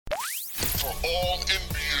For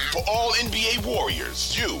all NBA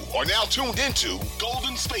Warriors, you are now tuned into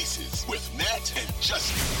Golden Spaces with Nat and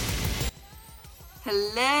Justin.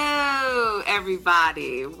 Hello,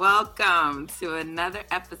 everybody. Welcome to another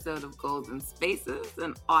episode of Golden Spaces,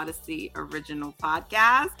 an Odyssey original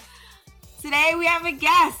podcast. Today we have a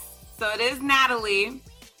guest. So it is Natalie,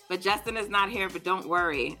 but Justin is not here, but don't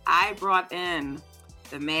worry. I brought in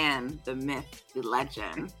the man, the myth, the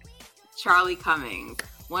legend, Charlie Cummings,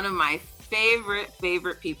 one of my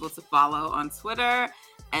favorite people to follow on Twitter,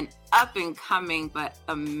 an up-and-coming but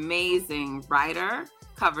amazing writer,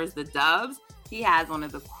 covers the Dubs. He has one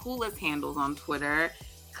of the coolest handles on Twitter,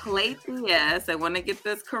 Claytheus. I want to get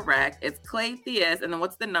this correct. It's Claytheus, and then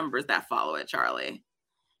what's the numbers that follow it, Charlie?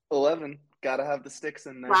 11. Gotta have the sticks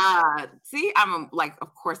in there. See, I'm like,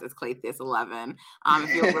 of course it's Claytheus 11.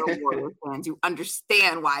 If you're a real Warriors fan, you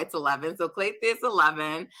understand why it's 11. So Claytheus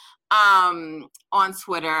 11 on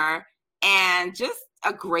Twitter, and just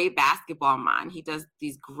a great basketball mind. He does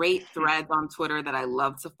these great threads on Twitter that I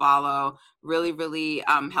love to follow. Really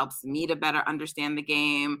helps me to better understand the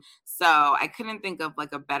game. So I couldn't think of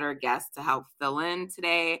like a better guest to help fill in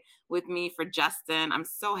today with me for Justin. I'm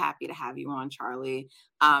so happy to have you on, Charlie.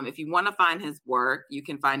 If you want to find his work, you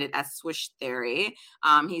can find it at Swish Theory.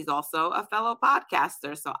 He's also a fellow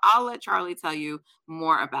podcaster. So I'll let Charlie tell you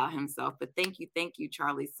more about himself. But thank you,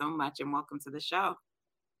 Charlie, so much, and welcome to the show.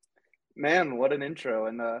 Man, what an intro.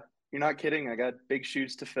 And you're not kidding. I got big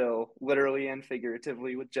shoes to fill, literally and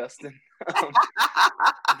figuratively, with Justin.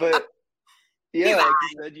 But yeah, like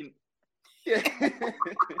you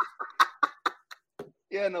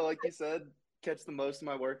said, like you said, catch the most of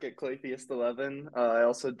my work at Claytheus 11. I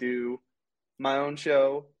also do my own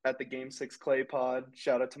show at the Game 6 Clay Pod.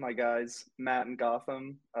 Shout out to my guys, Matt and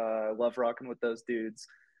Gotham. I love rocking with those dudes.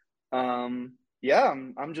 I'm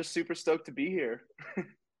just super stoked to be here.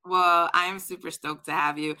 Well, I am super stoked to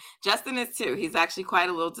have you. Justin is too. He's actually quite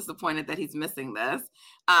a little disappointed that he's missing this.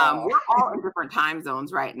 We're all in different time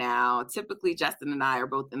zones right now. Typically, Justin and I are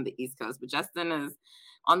both in the East Coast, but Justin is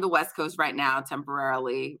on the West Coast right now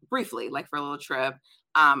temporarily, briefly, like for a little trip.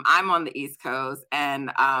 I'm on the East Coast, and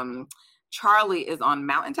Charlie is on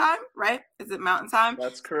Mountain Time, right? Is it Mountain Time?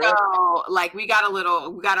 That's correct. So, like, we got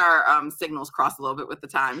our signals crossed a little bit with the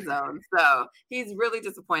time zone. So he's really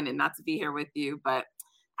disappointed not to be here with you, but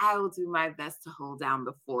I will do my best to hold down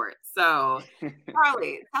the fort. So,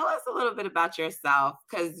 Charlie, tell us a little bit about yourself,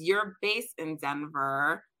 because you're based in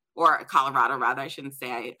Denver, or Colorado, rather. I shouldn't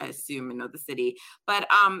say I assume and know the city. But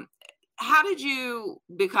how did you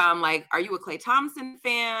become, like, are you a Klay Thompson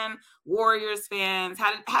fan, Warriors fans?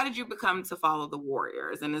 How did you become to follow the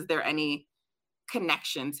Warriors? And is there any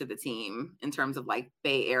connection to the team in terms of, like,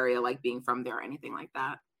 Bay Area, like being from there or anything like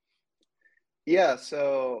that? Yeah,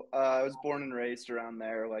 so I was born and raised around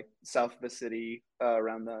there, like south of the city,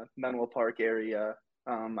 around the Menlo Park area.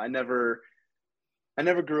 I never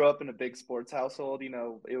grew up in a big sports household. You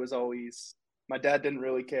know, it was always, my dad didn't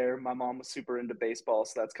really care. My mom was super into baseball,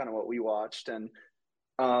 so that's kind of what we watched. And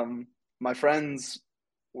my friends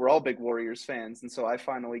were all big Warriors fans, and so I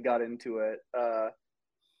finally got into it. I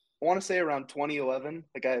want to say around 2011.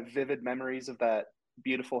 Like, I have vivid memories of that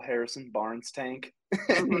beautiful Harrison Barnes tank.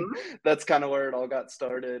 Mm-hmm. That's kind of where it all got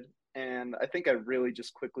started. And I think I really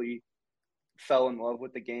just quickly fell in love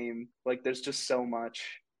with the game. Like, there's just so much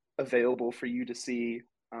available for you to see.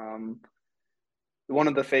 One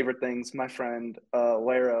of the favorite things, my friend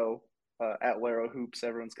Laro, at Laro Hoops,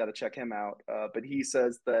 everyone's got to check him out. But he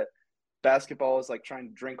says that basketball is like trying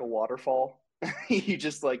to drink a waterfall. You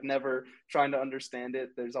just like never trying to understand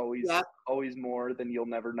it. There's always more than you'll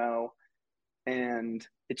never know. And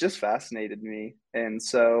it just fascinated me. And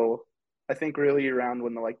so I think really around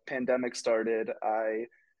when the like pandemic started, I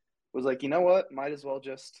was like, you know what, might as well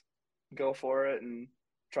just go for it and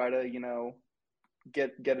try to,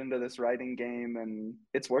 get into this writing game. And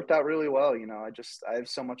it's worked out really well. I have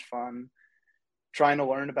so much fun trying to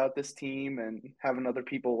learn about this team and having other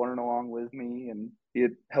people learn along with me. And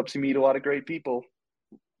it helps you meet a lot of great people.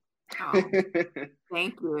 Oh,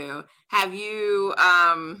 thank you. Have you,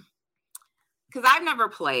 because I've never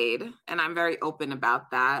played, and I'm very open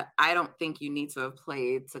about that. I don't think you need to have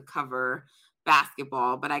played to cover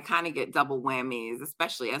basketball, but I kind of get double whammies,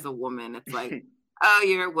 especially as a woman. It's like, oh,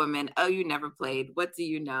 you're a woman. Oh, you never played. What do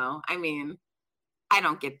you know? I mean, I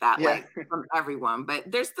don't get that like from everyone, but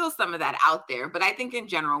there's still some of that out there. But I think in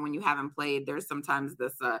general, when you haven't played, there's sometimes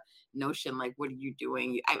this notion like, what are you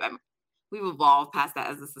doing? We've evolved past that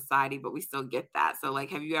as a society, but we still get that. So like,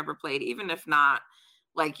 have you ever played, even if not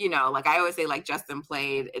like, you know, like I always say, like Justin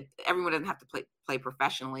everyone doesn't have to play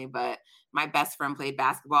professionally, but my best friend played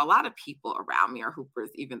basketball. A lot of people around me are hoopers,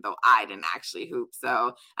 even though I didn't actually hoop.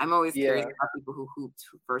 So I'm always curious Yeah. about people who hooped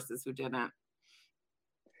versus who didn't.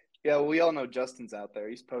 Yeah, well, we all know Justin's out there.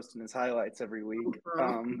 He's posting his highlights every week.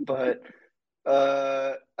 Mhm. But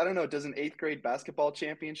I don't know. Does an eighth grade basketball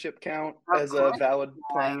championship count Of as a course valid it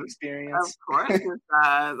playing does. Of experience? course it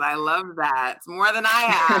does. I love that. It's more than I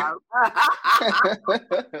have.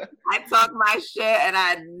 I talk my shit, and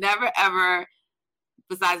I never ever,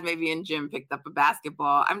 besides maybe in gym, picked up a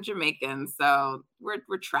basketball. I'm Jamaican, so we're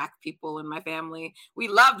track people in my family. We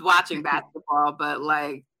loved watching basketball, but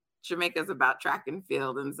like Jamaica's about track and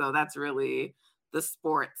field, and so that's really the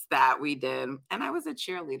sports that we did. And I was a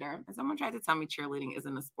cheerleader. And someone tried to tell me cheerleading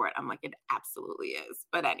isn't a sport. I'm like, it absolutely is.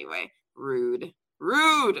 But anyway, rude.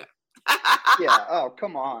 Rude. Yeah. Oh,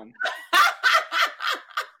 come on.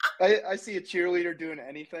 I see a cheerleader doing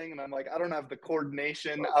anything, and I'm like, I don't have the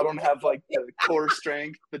coordination. I don't have like the core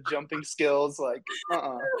strength, the jumping skills. Like,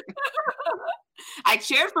 I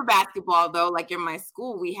cheered for basketball though. Like in my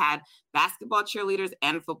school, we had basketball cheerleaders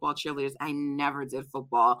and football cheerleaders. I never did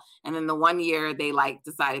football. And then the one year they like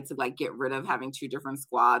decided to like get rid of having two different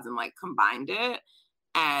squads and like combined it.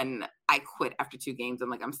 And I quit after 2 games. I'm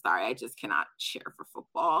like, I'm sorry, I just cannot cheer for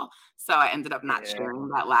football. So I ended up not cheering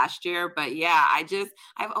that last year. But yeah,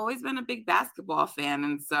 I've always been a big basketball fan.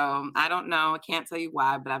 And so I don't know, I can't tell you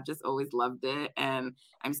why, but I've just always loved it. And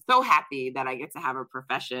I'm so happy that I get to have a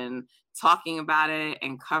profession talking about it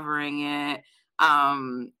and covering it.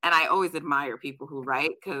 And I always admire people who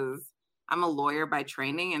write, because I'm a lawyer by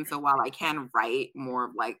training. And so while I can write more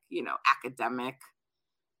of like, you know, academic,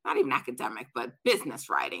 not even academic, but business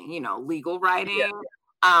writing, you know, legal writing. Yeah.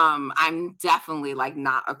 I'm definitely like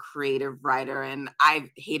not a creative writer, and I've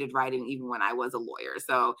hated writing even when I was a lawyer.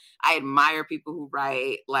 So I admire people who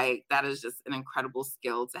write. Like that is just an incredible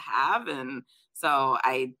skill to have. And so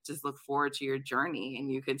I just look forward to your journey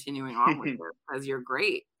and you continuing on with it, because you're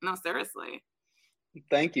great. No, seriously.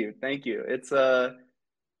 Thank you. It's a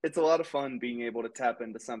lot of fun being able to tap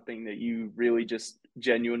into something that you really just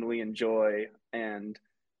genuinely enjoy. And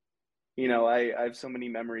you know, I have so many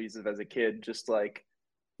memories of as a kid, just like,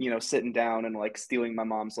 you know, sitting down and like stealing my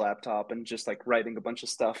mom's laptop and just like writing a bunch of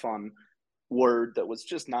stuff on Word that was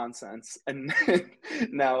just nonsense. And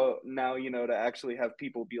now, you know, to actually have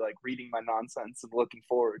people be like reading my nonsense and looking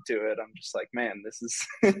forward to it, I'm just like, man, this is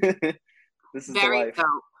this is the Very life. dope.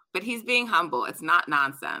 But he's being humble. It's not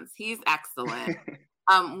nonsense. He's excellent.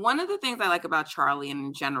 One of the things I like about Charlie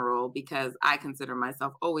in general, because I consider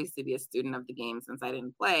myself always to be a student of the game since I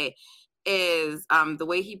didn't play, is the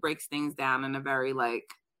way he breaks things down in a very like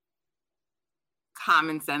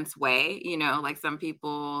common sense way. You know, like some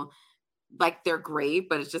people, like they're great,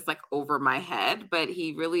 but it's just like over my head. But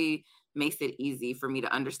he really makes it easy for me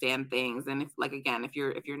to understand things. And if like again, if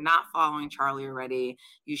you're not following Charlie already,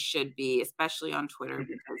 you should be, especially on Twitter,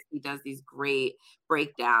 because he does these great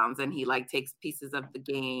breakdowns and he like takes pieces of the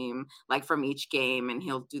game, like from each game, and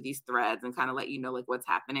he'll do these threads and kind of let you know like what's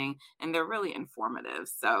happening. And they're really informative.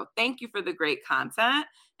 So thank you for the great content.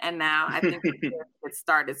 And now I think we can get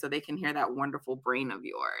started so they can hear that wonderful brain of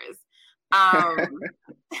yours.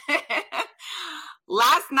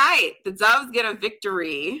 Last night, the Doves get a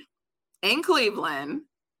victory in Cleveland,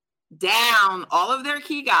 down all of their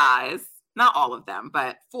key guys. Not all of them,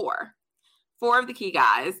 but four of the key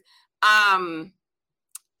guys.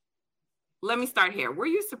 Let me start here. Were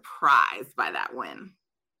you surprised by that win?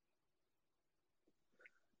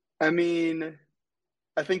 I mean,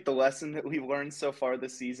 I think the lesson that we've learned so far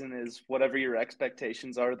this season is whatever your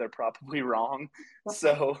expectations are, they're probably wrong.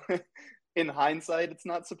 So in hindsight, it's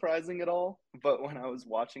not surprising at all. But when I was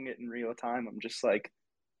watching it in real time, I'm just like,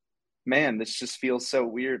 man, this just feels so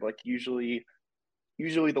weird. Like usually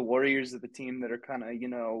the Warriors are the team that are kind of, you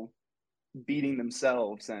know, beating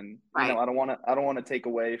themselves. And, you know, Right. I don't want to take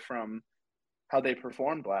away from how they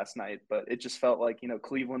performed last night, but it just felt like, you know,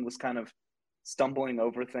 Cleveland was kind of stumbling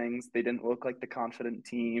over things. They didn't look like the confident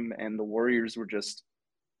team, and the Warriors were just,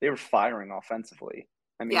 they were firing offensively.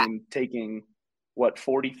 I mean, taking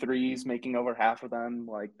 43s, making over half of them,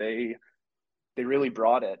 like they really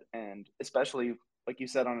brought it. And especially like you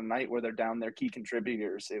said, on a night where they're down their key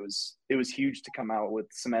contributors, it was huge to come out with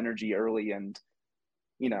some energy early. And,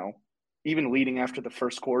 you know, even leading after the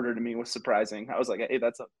first quarter to me was surprising. I was like, hey,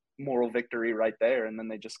 that's a moral victory right there. And then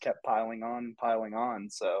they just kept piling on.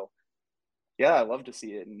 So yeah, I love to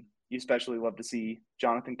see it. And you especially love to see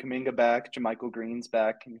Jonathan Kuminga back, JaMychal Green's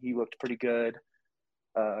back, and he looked pretty good.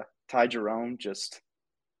 Ty Jerome, just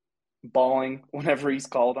balling whenever he's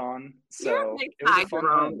called on. You're a So big it was a Ty fun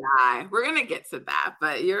Jerome win. guy. We're gonna get to that,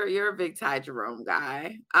 but you're a big Ty Jerome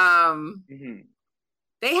guy. Mm-hmm.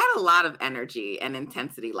 They had a lot of energy and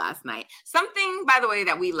intensity last night. Something, by the way,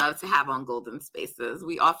 that we love to have on Golden Spaces.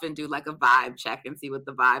 We often do like a vibe check and see what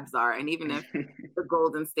the vibes are. And even if the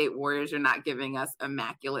Golden State Warriors are not giving us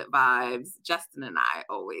immaculate vibes, Justin and I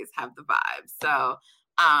always have the vibes. So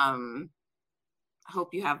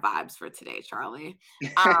hope you have vibes for today, Charlie.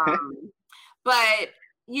 But,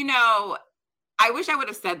 you know, I wish I would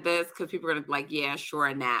have said this because people are going to be like, yeah, sure,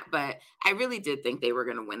 and that. But I really did think they were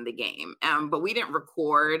going to win the game. But we didn't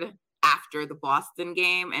record after the Boston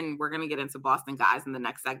game. And we're going to get into Boston guys in the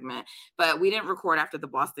next segment. But we didn't record after the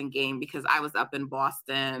Boston game because I was up in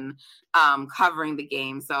Boston covering the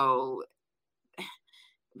game. So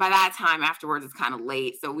by that time afterwards, it's kind of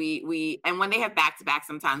late. So and when they have back to back,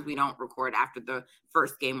 sometimes we don't record after the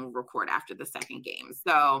first game, we'll record after the second game.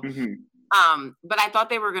 So, but I thought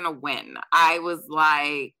they were going to win. I was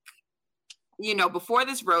like, you know, before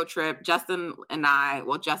this road trip, Justin and I,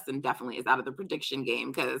 well, Justin definitely is out of the prediction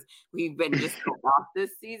game because we've been just so off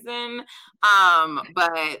this season.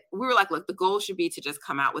 But we were like, look, the goal should be to just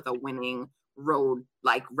come out with a winning road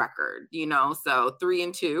like record, you know, so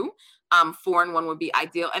 3-2. 4-1 would be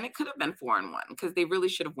ideal, and it could have been 4-1 because they really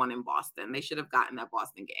should have won in Boston. They should have gotten that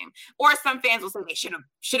Boston game. Or some fans will say they should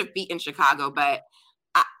have beaten Chicago, but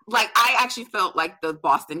I actually felt like the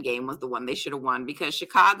Boston game was the one they should have won because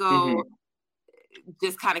Chicago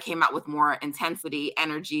just kind of came out with more intensity,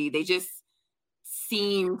 energy. They just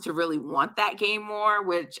seemed to really want that game more.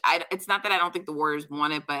 Which it's not that I don't think the Warriors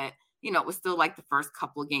won it, but you know, it was still like the first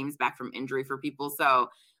couple of games back from injury for people. So.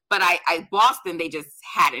 But Boston, they just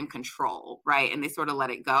had in control, right? And they sort of let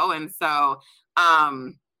it go. And so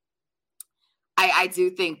I do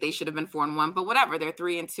think they should have been 4-1, but whatever, they're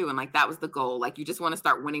 3-2. And like, that was the goal. Like, you just want to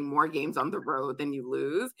start winning more games on the road than you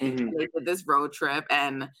lose. They did this road trip.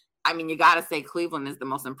 And I mean, you got to say Cleveland is the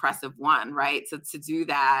most impressive one, right? To do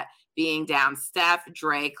that, being down Steph,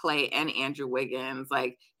 Dre, Clay, and Andrew Wiggins,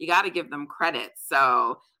 like, you got to give them credit.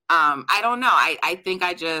 So I don't know. I think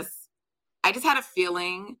I just had a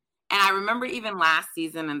feeling, and I remember even last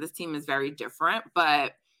season, and this team is very different,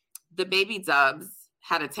 but the Baby Dubs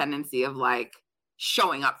had a tendency of like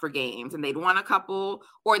showing up for games, and they'd won a couple,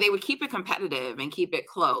 or they would keep it competitive and keep it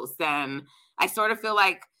close. And I sort of feel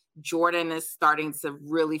like Jordan is starting to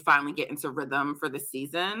really finally get into rhythm for the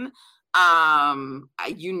season. I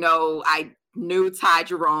knew Ty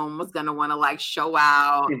Jerome was going to want to like show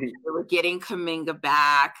out. They were getting Kuminga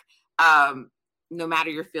back. No matter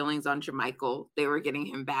your feelings on JaMychal, they were getting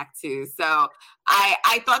him back too. So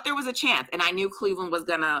I thought there was a chance, and I knew Cleveland was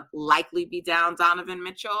going to likely be down Donovan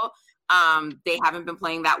Mitchell. They haven't been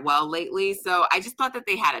playing that well lately. So I just thought that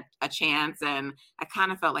they had a chance, and I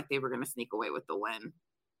kind of felt like they were going to sneak away with the win.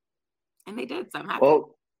 And they did, so I'm happy.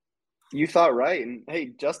 Well, you thought right. And hey,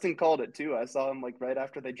 Justin called it too. I saw him like right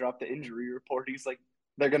after they dropped the injury report. He's like,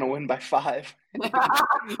 they're going to win by 5. He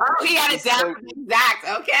had it down exact.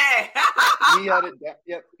 Okay. He had it down.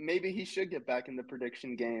 Yep. Maybe he should get back in the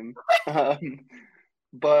prediction game.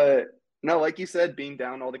 But no, like you said, being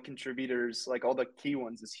down all the contributors, like all the key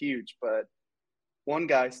ones is huge. But one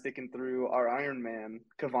guy sticking through, our Iron Man,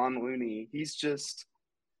 Kevon Looney, he's just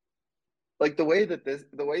like the way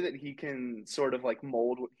that he can sort of like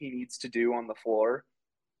mold what he needs to do on the floor.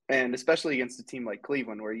 And especially against a team like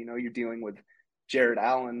Cleveland, where, you know, you're dealing with Jared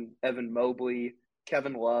Allen, Evan Mobley,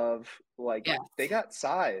 Kevin Love, like they got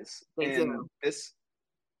size. They do.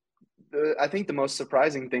 I think the most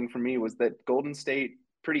surprising thing for me was that Golden State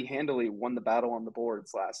pretty handily won the battle on the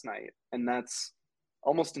boards last night. And that's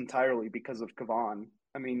almost entirely because of Kevon.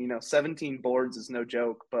 I mean, you know, 17 boards is no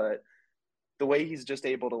joke, but the way he's just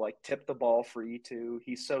able to like tip the ball free too,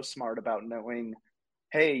 he's so smart about knowing,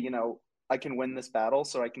 hey, you know, I can win this battle,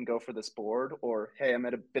 so I can go for this board, or hey, I'm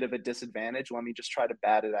at a bit of a disadvantage. Let me just try to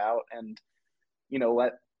bat it out, and you know,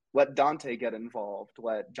 let Dante get involved,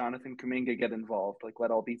 let Jonathan Kuminga get involved, like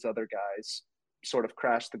let all these other guys sort of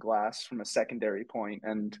crash the glass from a secondary point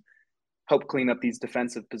and help clean up these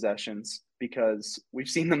defensive possessions, because we've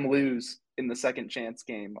seen them lose in the second chance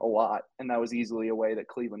game a lot, and that was easily a way that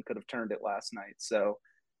Cleveland could have turned it last night. So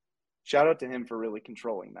shout out to him for really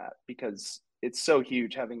controlling that, because it's so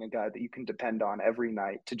huge having a guy that you can depend on every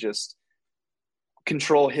night to just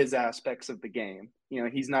control his aspects of the game. You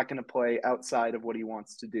know, he's not going to play outside of what he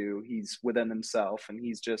wants to do. He's within himself, and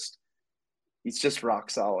he's just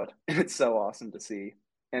rock solid. And it's so awesome to see.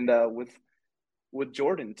 And with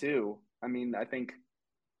Jordan too, I mean, I think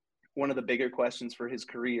one of the bigger questions for his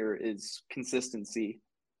career is consistency.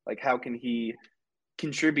 Like, how can he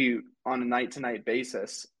contribute on a night-to-night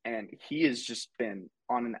basis, and he has just been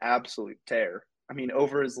on an absolute tear. I mean,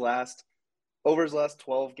 over his last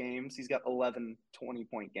 12 games, he's got 11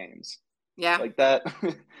 20-point games. Yeah. Like that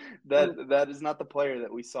that is not the player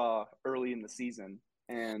that we saw early in the season.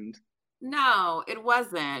 And no, it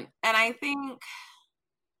wasn't. And I think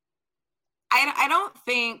I don't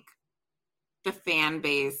think the fan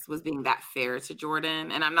base was being that fair to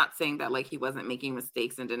Jordan. And I'm not saying that like he wasn't making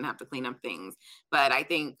mistakes and didn't have to clean up things, but I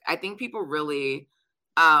think people really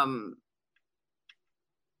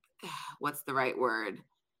what's the right word?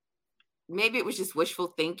 Maybe it was just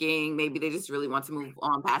wishful thinking. Maybe they just really want to move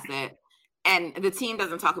on past it. And the team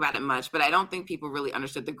doesn't talk about it much, but I don't think people really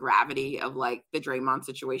understood the gravity of like the Draymond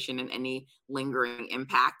situation and any lingering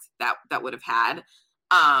impact that would have had.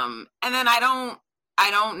 And then I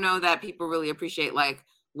don't know that people really appreciate like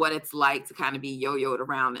what it's like to kind of be yo-yoed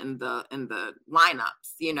around in the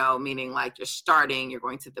lineups, you know, meaning like you're starting, you're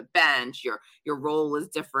going to the bench, your role is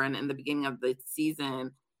different. In the beginning of the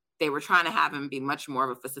season, they were trying to have him be much more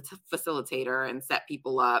of a facilitator and set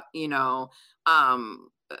people up, you know,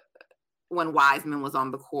 when Wiseman was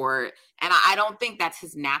on the court. And I don't think that's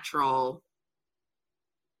his natural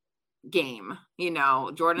game. You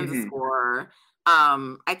know, Jordan's a scorer.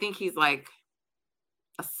 I think he's like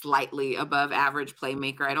a slightly above average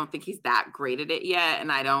playmaker. I don't think he's that great at it yet.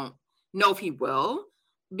 And I don't know if he will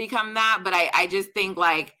become that, but I just think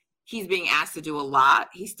like he's being asked to do a lot.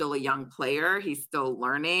 He's still a young player. He's still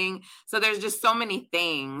learning. So there's just so many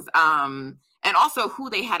things. And also who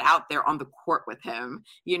they had out there on the court with him,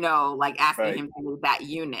 you know, like asking him to move that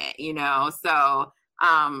unit, you know? So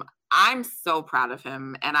I'm so proud of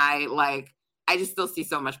him. And I just still see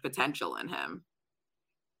so much potential in him.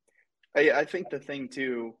 I think the thing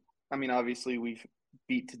too, I mean, obviously we've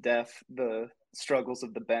beat to death the struggles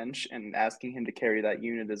of the bench, and asking him to carry that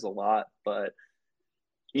unit is a lot. But,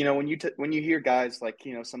 you know, when you hear guys like,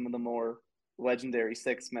 you know, some of the more legendary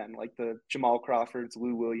six men like the Jamal Crawfords,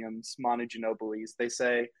 Lou Williams, Manu Ginobili's, they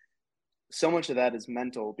say so much of that is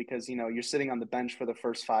mental because, you know, you're sitting on the bench for the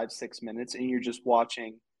first 5-6 minutes and you're just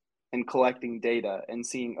watching and collecting data and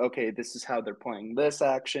seeing, okay, this is how they're playing this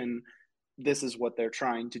action. This is what they're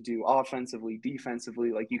trying to do offensively,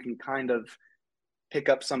 defensively. Like you can kind of pick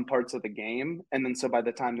up some parts of the game. And then so by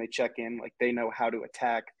the time they check in, like they know how to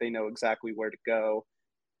attack, they know exactly where to go.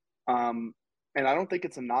 And I don't think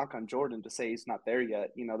it's a knock on Jordan to say he's not there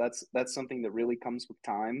yet. You know, that's something that really comes with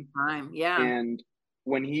time. Yeah. And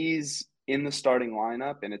when he's in the starting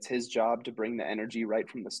lineup and it's his job to bring the energy right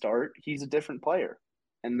from the start, he's a different player.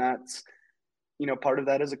 And that's, you know, part of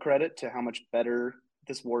that is a credit to how much better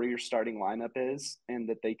this Warriors starting lineup is, and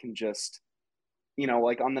that they can just, you know,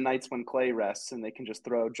 like on the nights when Clay rests and they can just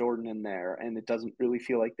throw Jordan in there and it doesn't really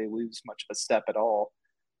feel like they lose much of a step at all.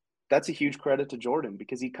 That's a huge credit to Jordan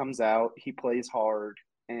because he comes out, he plays hard,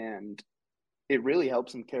 and it really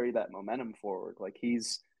helps him carry that momentum forward. Like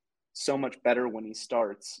he's so much better when he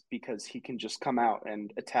starts because he can just come out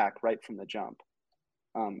and attack right from the jump.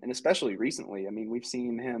 And especially recently, I mean, we've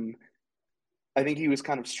seen him, I think he was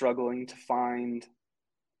kind of struggling to find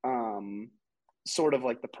sort of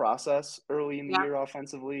like the process early in the year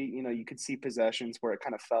offensively. You know, you could see possessions where it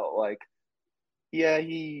kind of felt like, yeah,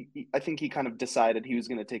 I think he kind of decided he was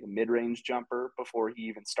going to take a mid-range jumper before he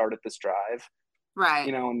even started this drive. Right.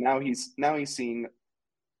 You know, and now he's seeing,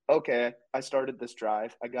 okay, I started this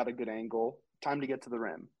drive. I got a good angle. Time to get to the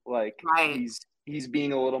rim. Like he's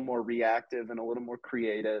being a little more reactive and a little more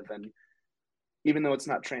creative. And even though it's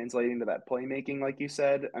not translating to that playmaking, like you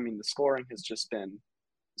said, I mean, the scoring has just been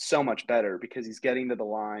so much better because he's getting to the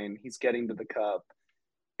line, he's getting to the cup.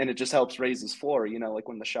 And it just helps raise his floor. You know, like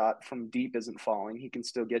when the shot from deep isn't falling, he can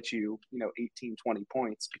still get you, 18, 20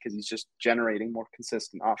 points because he's just generating more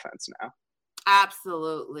consistent offense now.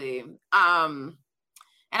 Absolutely.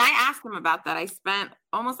 And I asked him about that. I spent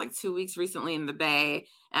almost like 2 weeks recently in the Bay,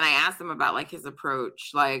 and I asked him about like his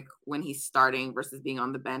approach, like when he's starting versus being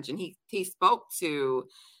on the bench. And he spoke to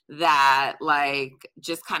that, like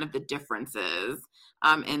just kind of the differences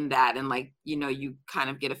in that. And like, you kind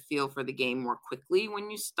of get a feel for the game more quickly when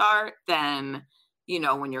you start than,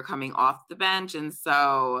 when you're coming off the bench. And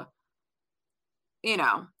so,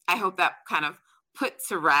 I hope that kind of put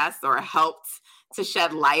to rest or helped to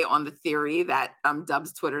shed light on the theory that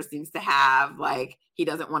Dub's Twitter seems to have, like he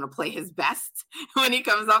doesn't want to play his best when he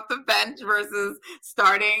comes off the bench versus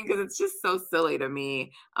starting, because it's just so silly to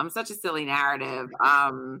me. Such a silly narrative.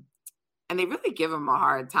 And they really give him a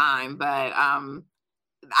hard time, but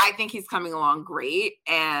I think he's coming along great,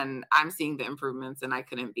 and I'm seeing the improvements, and I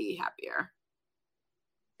couldn't be happier.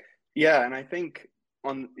 Yeah, and I think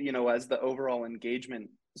as the overall engagement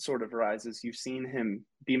sort of rises, you've seen him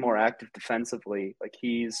be more active defensively. Like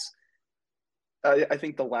I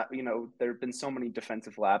think there have been so many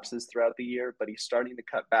defensive lapses throughout the year, but he's starting to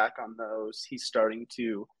cut back on those. He's starting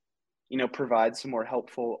to, provide some more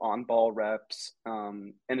helpful on-ball reps,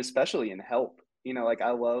 and especially in help. Like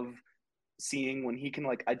I love seeing when he can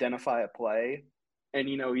like identify a play, and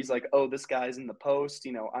he's like, oh, this guy's in the post.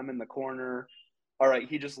 I'm in the corner. All right,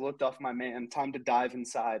 he just looked off my man. Time to dive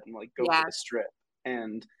inside and like go for the strip.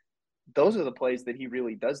 And those are the plays that he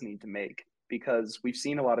really does need to make, because we've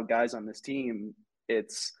seen a lot of guys on this team.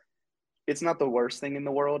 It's not the worst thing in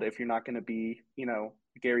the world if you're not going to be,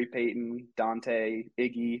 Gary Payton, Dante,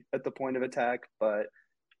 Iggy at the point of attack. But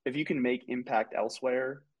if you can make impact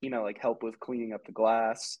elsewhere, like help with cleaning up the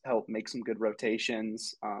glass, help make some good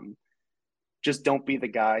rotations, just don't be the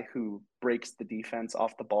guy who breaks the defense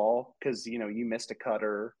off the ball because, you missed a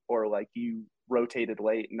cutter or like you rotated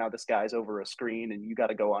late and now this guy's over a screen and you got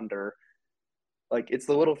to go under. Like it's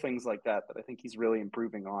the little things like that I think he's really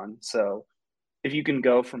improving on. So if you can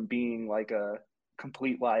go from being like a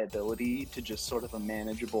complete liability to just sort of a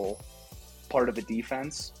manageable part of a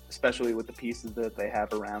defense, especially with the pieces that they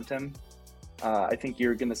have around him, I think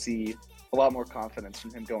you're going to see a lot more confidence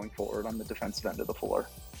from him going forward on the defensive end of the floor.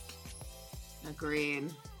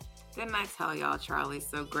 Agreed. Didn't I tell y'all, Charlie's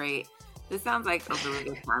so great? This sounds like a really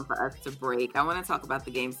good time for us to break. I want to talk about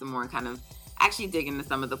the game some more and kind of actually dig into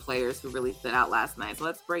some of the players who really stood out last night. So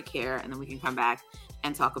let's break here and then we can come back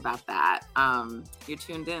and talk about that. You're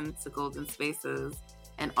tuned in to Golden Spaces,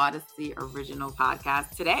 an Odyssey original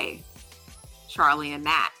podcast today. Charlie and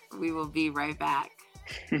Nat. We will be right back.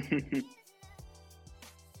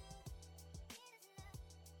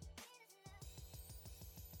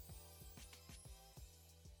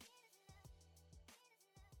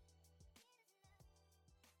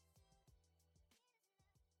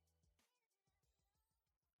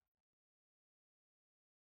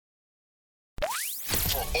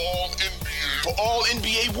 For all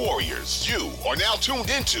NBA Warriors, you are now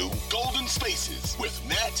tuned into Golden Spaces with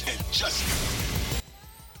Nat and Justin.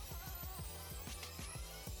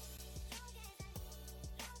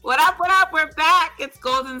 What up? We're back. It's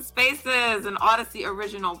Golden Spaces, an Odyssey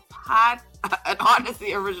original podcast.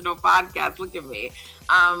 Look at me.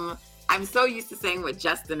 I'm so used to saying with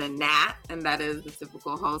Justin and Nat, and that is the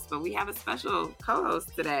typical host, but we have a special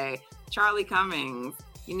co-host today, Charlie Cummings.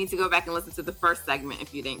 You need to go back and listen to the first segment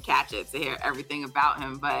if you didn't catch it to hear everything about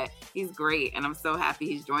him, but he's great, and I'm so happy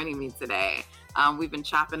he's joining me today. We've been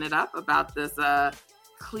chopping it up about this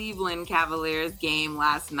Cleveland Cavaliers game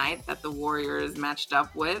last night that the Warriors matched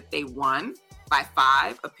up with. They won by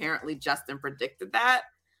 5. Apparently, Justin predicted that.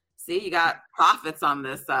 See, you got prophets on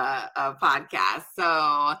this podcast.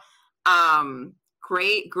 So,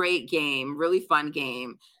 great game, really fun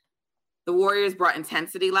game. The Warriors brought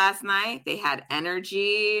intensity last night. They had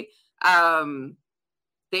energy.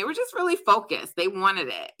 They were just really focused. They wanted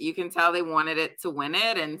it. You can tell they wanted it to win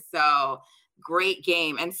it. And so great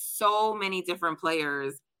game. And so many different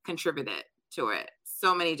players contributed to it.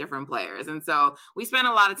 So many different players. And so we spent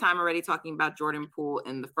a lot of time already talking about Jordan Poole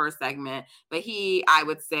in the first segment. But I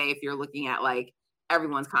would say, if you're looking at like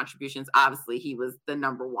everyone's contributions, obviously he was the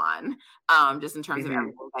number one, just in terms of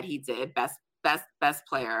everything that he did. Best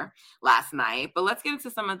player last night. But let's get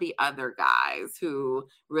into some of the other guys who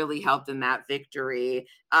really helped in that victory.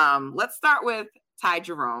 Let's start with Ty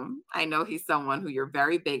Jerome. I know he's someone who you're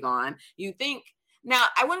very big on. Now,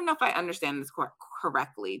 I want to know if I understand this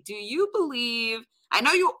correctly. Do you believe, I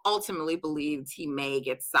know you ultimately believed he may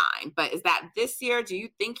get signed, but is that this year? Do you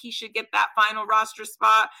think he should get that final roster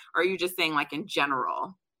spot? Or are you just saying like in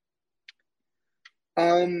general?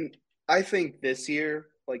 I think this year,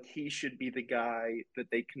 like he should be the guy that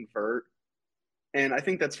they convert. And I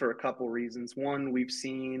think that's for a couple reasons. One, we've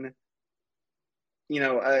seen,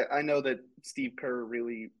 I know that Steve Kerr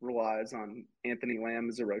really relies on Anthony Lamb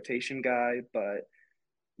as a rotation guy, but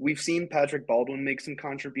we've seen Patrick Baldwin make some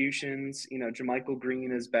contributions. JaMychal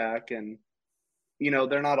Green is back, and,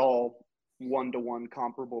 they're not all one-to-one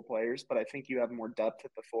comparable players, but I think you have more depth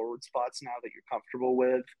at the forward spots now that you're comfortable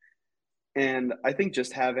with. And I think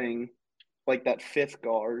just having like that fifth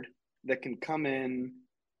guard that can come in,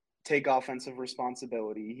 take offensive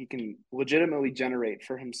responsibility. He can legitimately generate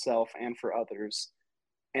for himself and for others.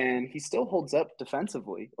 And he still holds up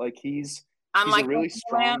defensively. Like he's a really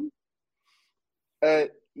strong.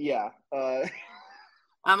 Yeah.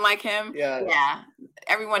 Unlike him? Yeah.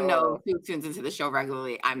 Everyone knows who tunes into the show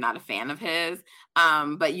regularly. I'm not a fan of his.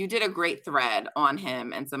 But you did a great thread on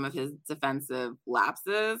him and some of his defensive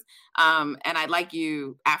lapses. And I'd like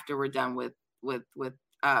you, after we're done with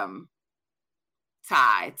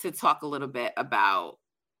Ty, to talk a little bit about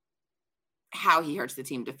how he hurts the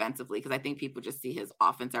team defensively, because I think people just see his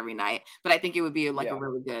offense every night. But I think it would be like a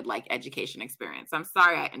really good like education experience. I'm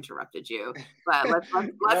sorry I interrupted you, but let's No,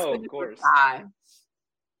 finish of course. with Ty.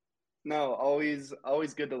 No, always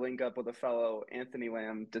good to link up with a fellow Anthony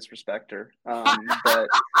Lamb disrespector.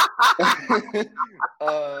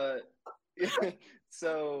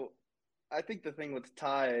 So I think the thing with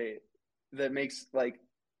Ty that makes, like,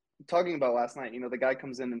 talking about last night, the guy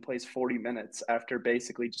comes in and plays 40 minutes after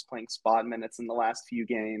basically just playing spot minutes in the last few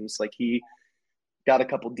games. Like, he got a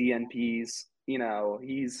couple DNPs.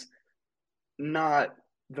 He's not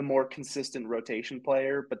the more consistent rotation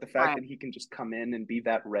player, but the fact that he can just come in and be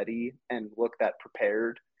that ready and look that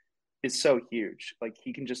prepared is so huge. Like,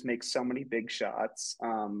 he can just make so many big shots.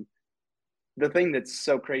 The thing that's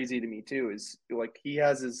so crazy to me too is, like, he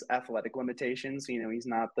has his athletic limitations. He's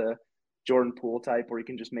not the Jordan Poole type where he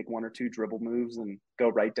can just make one or two dribble moves and go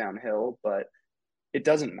right downhill, but it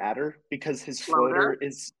doesn't matter because his floater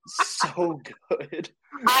is so good.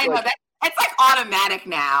 I know that. It's like automatic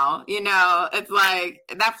now, it's like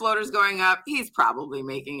that floater's going up. He's probably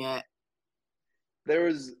making it. There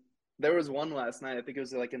was one last night. I think it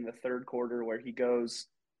was like in the third quarter where he goes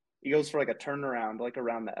for like a turnaround, like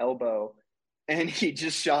around the elbow, and he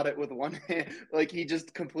just shot it with one hand. Like, he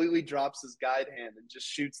just completely drops his guide hand and just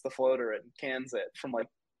shoots the floater and cans it from like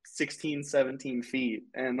 16, 17 feet.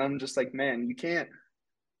 And I'm just like, man, you can't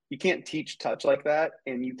teach touch like that,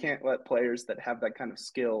 and you can't let players that have that kind of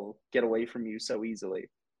skill get away from you so easily.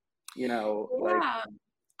 Like,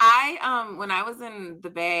 I when I was in the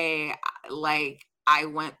Bay, like, I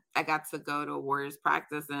got to go to a Warriors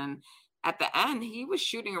practice, and at the end he was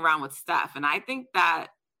shooting around with Steph, and I think that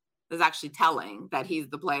is actually telling that he's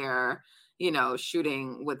the player,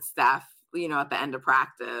 shooting with Steph, at the end of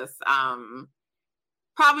practice.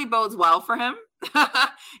 Probably bodes well for him.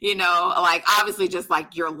 Like, obviously just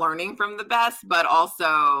like you're learning from the best, but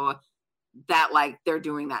also that like they're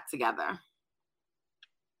doing that together.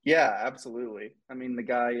 Yeah, absolutely. I mean, the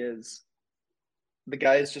guy is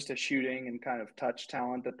just a shooting and kind of touch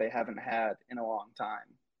talent that they haven't had in a long time.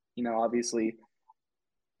 Obviously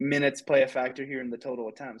minutes play a factor here in the total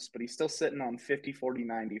attempts, but he's still sitting on 50, 40,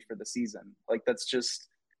 90 for the season. Like, that's just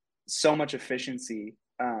so much efficiency.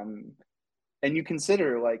 And you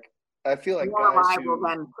consider, like, I feel like more reliable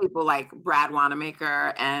than people like Brad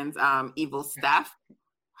Wanamaker and Evil Steph,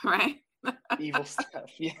 right? Evil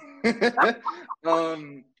Steph, yeah. Yeah,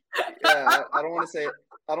 I don't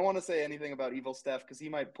want to say anything about Evil Steph because he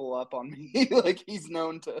might pull up on me. Like, he's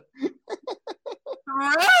known to.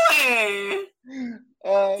 Really? Do you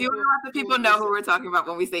want to let the people know who we're talking about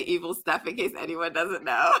when we say Evil Steph, in case anyone doesn't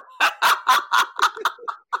know?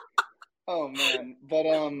 Oh man, but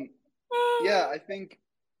yeah, I think,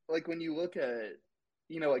 like, when you look at,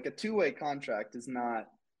 like, a two-way contract is not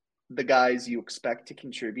the guys you expect to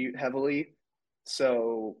contribute heavily.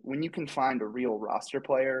 So when you can find a real roster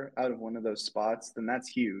player out of one of those spots, then that's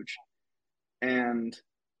huge. And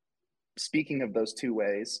speaking of those two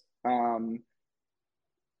ways,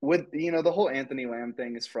 with the whole Anthony Lamb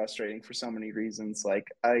thing is frustrating for so many reasons. Like,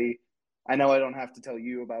 I know I don't have to tell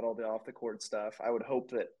you about all the off the court stuff. I would hope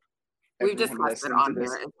that we've discussed it on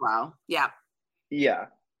here as well. Yeah.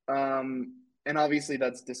 And obviously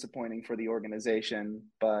that's disappointing for the organization,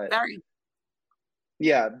 but Sorry.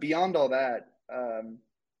 Yeah, beyond all that,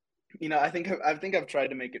 I think I've tried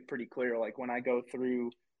to make it pretty clear. Like, when I go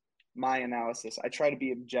through my analysis, I try to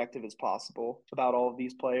be objective as possible about all of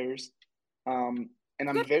these players. And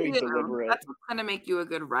I'm very deliberate. That's what's going to make you a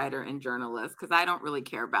good writer and journalist, because I don't really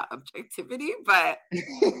care about objectivity, but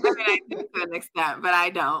I do to an extent, but I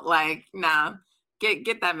don't. Like, no,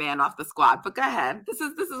 get that man off the squad. But go ahead. This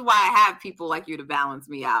is why I have people like you to balance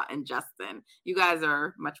me out. And Justin, you guys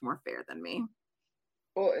are much more fair than me.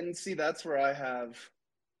 Well, and see, that's where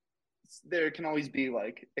there can always be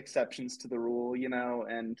like exceptions to the rule,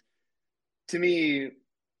 and to me,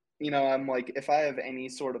 I'm like, if I have any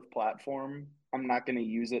sort of platform, I'm not going to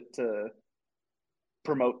use it to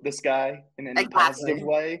promote this guy in any positive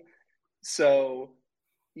way. So,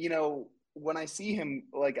 when I see him,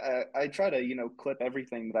 like, I try to, clip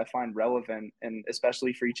everything that I find relevant, and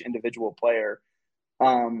especially for each individual player.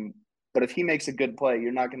 But if he makes a good play,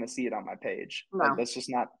 you're not going to see it on my page. No. Like,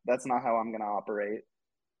 that's not how I'm going to operate.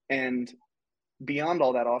 And beyond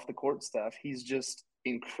all that off the court stuff, he's just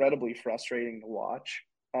incredibly frustrating to watch.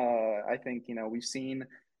 I think, we've seen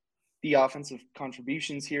the offensive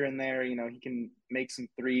contributions here and there. He can make some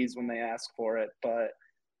threes when they ask for it, but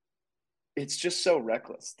it's just so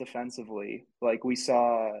reckless defensively. Like, we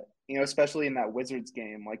saw, especially in that Wizards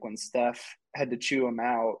game, like when Steph had to chew him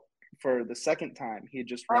out for the second time, he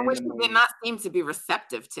just randomly, which he did not seem to be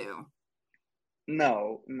receptive to.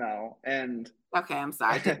 No. And Okay, I'm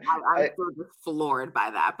sorry. I'm I still just floored by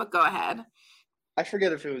that, but go ahead. I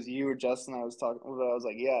forget if it was you or Justin I was talking about. I was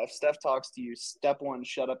like, yeah, if Steph talks to you, step one,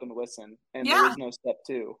 shut up and listen. And there Yeah. is no step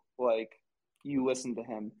two. Like, you listen to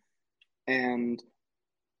him. And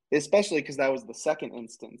especially because that was the second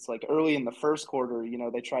instance. Like, early in the first quarter,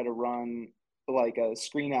 they try to run like a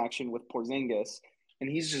screen action with Porzingis, and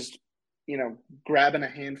he's just, grabbing a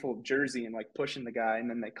handful of jersey and like pushing the guy, and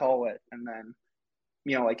then they call it. And then,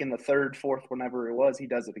 like in the third, fourth, whenever it was, he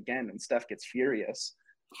does it again, and Steph gets furious.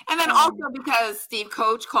 And then also because Steve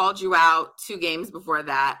Coach called you out 2 games before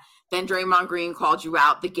that, then Draymond Green called you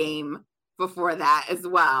out the game before that as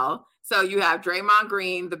well. So you have Draymond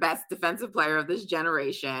Green, the best defensive player of this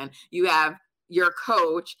generation. You have your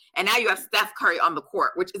coach, and now you have Steph Curry on the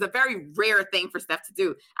court, which is a very rare thing for Steph to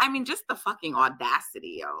do. I mean, just the fucking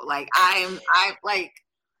audacity, yo. Like, I'm like,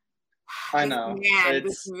 I know.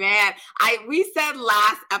 This man. We said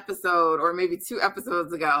last episode, or maybe 2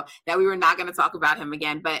 episodes ago, that we were not going to talk about him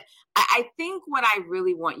again. But I think what I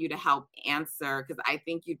really want you to help answer, because I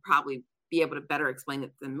think you'd probably be able to better explain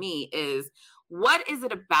it than me, is what is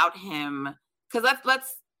it about him? Because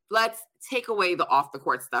let's take away the off the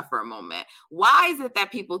court stuff for a moment. Why is it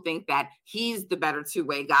that people think that he's the better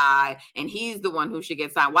two-way guy and he's the one who should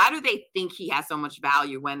get signed? Why do they think he has so much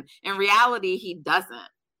value when in reality he doesn't?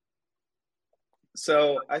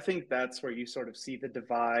 So I think that's where you sort of see the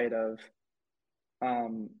divide of, I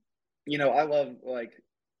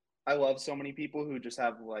love so many people who just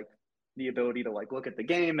have like the ability to like look at the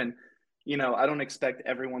game, and, I don't expect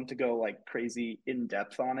everyone to go like crazy in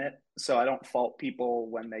depth on it. So I don't fault people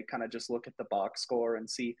when they kind of just look at the box score and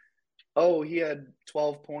see, oh, he had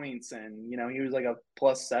 12 points and, he was like a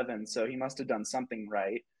 +7. So he must've done something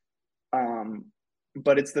right.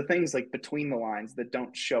 But it's the things like between the lines that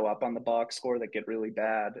don't show up on the box score that get really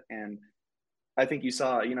bad. And I think you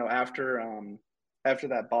saw, after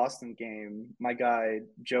that Boston game, my guy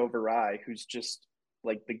Joe Virai, who's just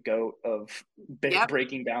like the GOAT of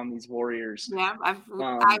breaking down these Warriors. Yeah,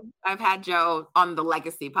 I've had Joe on the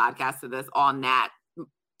Legacy podcast to this on that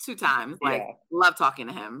 2 times. Like, love talking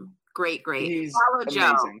to him. Great. He's follow amazing.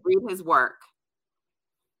 Joe, read his work.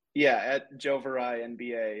 Yeah, at Joe Virai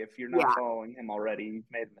NBA. If you're not following him already, you've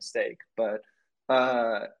made a mistake. But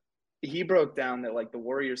he broke down that like the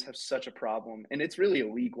Warriors have such a problem, and it's really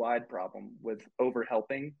a league-wide problem with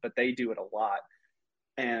overhelping, but they do it a lot.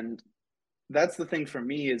 And that's the thing for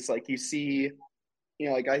me is like you see,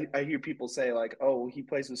 like I hear people say like, oh, he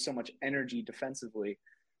plays with so much energy defensively.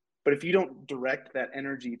 But if you don't direct that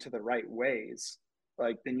energy to the right ways,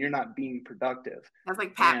 like then you're not being productive. That's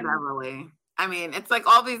like Pat Beverly. I mean, it's like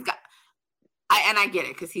all these guys, I get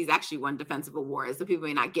it because he's actually won defensive awards, so people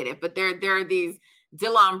may not get it, but there are these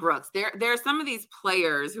Dillon Brooks. There are some of these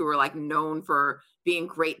players who are like known for being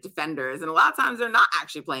great defenders, and a lot of times they're not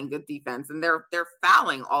actually playing good defense, and they're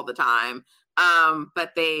fouling all the time.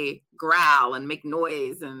 But they growl and make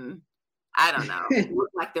noise, and I don't know,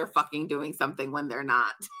 look like they're fucking doing something when they're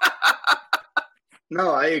not.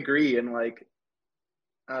 No, I agree, and like,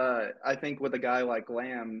 I think with a guy like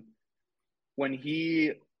Lamb, when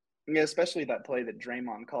he, especially that play that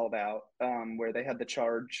Draymond called out, where they had the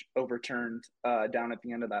charge overturned down at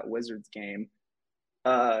the end of that Wizards game,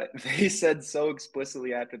 they said so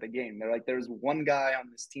explicitly after the game, they're like, there's one guy on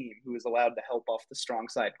this team who is allowed to help off the strong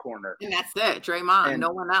side corner. And that's it, Draymond,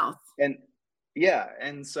 no one else. And yeah,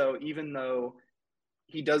 and so even though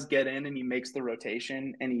he does get in and he makes the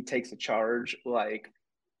rotation and he takes a charge, like,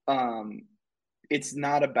 it's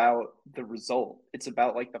not about the result. It's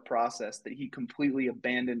about like the process that he completely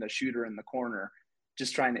abandoned a shooter in the corner,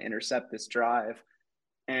 just trying to intercept this drive.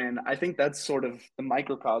 And I think that's sort of the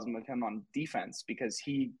microcosm of him on defense, because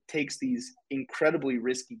he takes these incredibly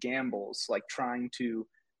risky gambles, like trying to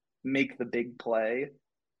make the big play,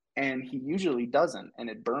 and he usually doesn't, and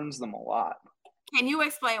it burns them a lot. Can you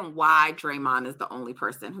explain why Draymond is the only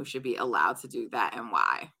person who should be allowed to do that and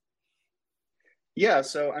why? Yeah,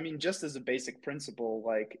 so I mean, just as a basic principle,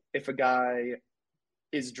 like if a guy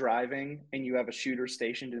is driving and you have a shooter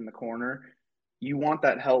stationed in the corner, you want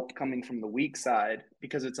that help coming from the weak side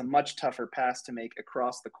because it's a much tougher pass to make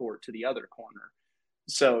across the court to the other corner.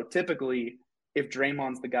 So typically, if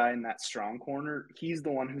Draymond's the guy in that strong corner, he's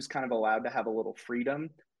the one who's kind of allowed to have a little freedom,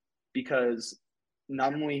 because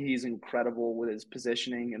not only he's incredible with his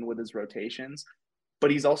positioning and with his rotations, but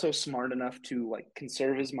he's also smart enough to like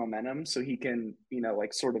conserve his momentum so he can,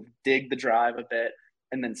 like sort of dig the drive a bit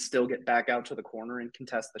and then still get back out to the corner and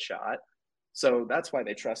contest the shot. So that's why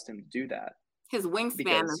they trust him to do that. His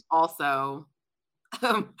wingspan is also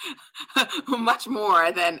much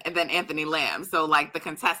more than Anthony Lamb. So like the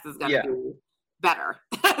contest is going to be better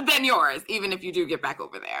than yours, even if you do get back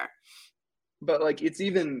over there. But like it's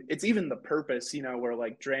even the purpose, where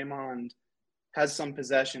like Draymond has some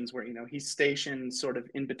possessions where he's stationed sort of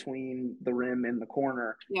in between the rim and the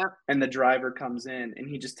corner, and the driver comes in and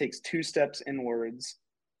he just takes 2 steps inwards,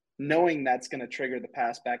 knowing that's going to trigger the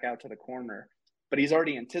pass back out to the corner. But he's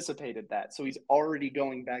already anticipated that, so he's already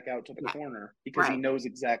going back out to the corner because he knows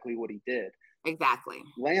exactly what he did. Exactly.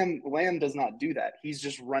 Lamb does not do that. He's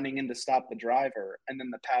just running in to stop the driver, and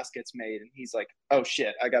then the pass gets made, and he's like, "Oh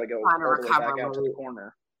shit, I got to go all the way back out to the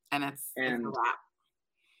corner." And it's a wrap.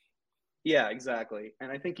 Yeah, exactly.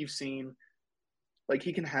 And I think you've seen, like,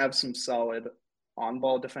 he can have some solid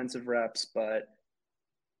on-ball defensive reps, but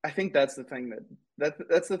I think that's the thing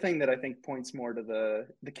that's the thing that I think points more to the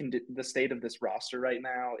state of this roster right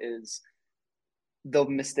now is the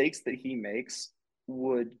mistakes that he makes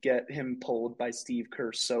would get him pulled by Steve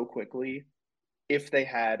Kerr so quickly if they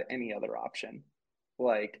had any other option.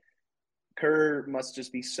 Like, Kerr must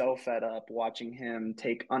just be so fed up watching him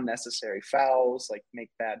take unnecessary fouls, like make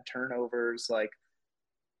bad turnovers, like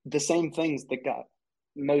the same things that got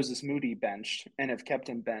Moses Moody benched and have kept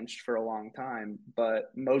him benched for a long time.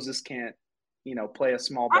 But Moses can't, play a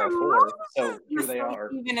small ball 4. So here they are.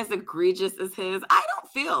 Even as egregious as his, I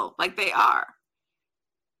don't feel like they are.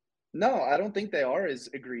 No, I don't think they are as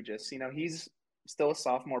egregious. He's still a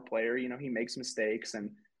sophomore player. He makes mistakes.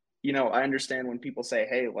 And, I understand when people say,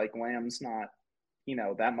 hey, like Lamb's not,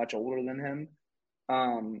 that much older than him.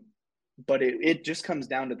 But it just comes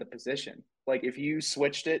down to the position. Like if you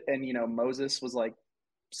switched it and, Moses was like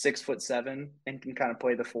 6'7" and can kind of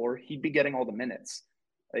play the 4, he'd be getting all the minutes.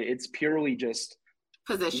 It's purely just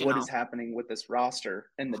positional. What is happening with this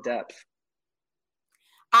roster and the depth.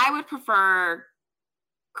 I would prefer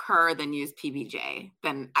Kerr than use PBJ.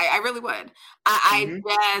 Then I really would.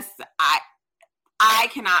 I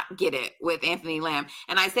cannot get it with Anthony Lamb.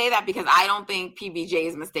 And I say that because I don't think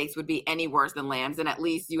PBJ's mistakes would be any worse than Lamb's. And at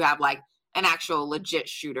least you have like an actual legit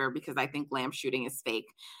shooter, because I think Lamb's shooting is fake.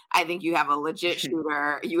 I think you have a legit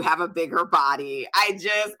shooter. You have a bigger body.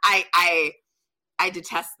 I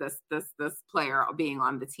detest this player being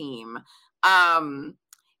on the team.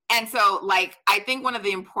 And so, like, I think one of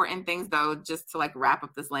the important things, though, just to like wrap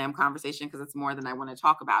up this Lamb conversation, because it's more than I want to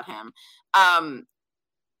talk about him.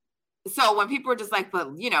 So when people are just like,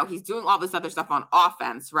 but he's doing all this other stuff on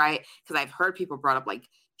offense, right? Because I've heard people brought up like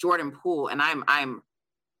Jordan Poole, and I'm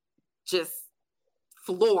just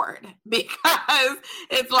floored because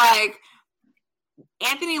it's like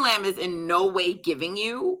Anthony Lamb is in no way giving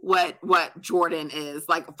you what Jordan is,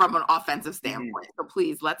 like from an offensive standpoint. So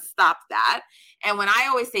please, let's stop that. And when I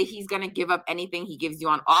always say he's going to give up anything he gives you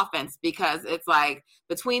on offense, because it's like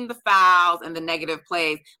between the fouls and the negative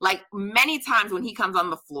plays, like many times when he comes on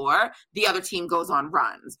the floor, the other team goes on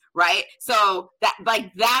runs, right? So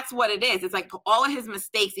that's what it is. It's like all of his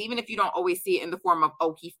mistakes, even if you don't always see it in the form of,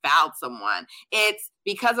 oh, he fouled someone, it's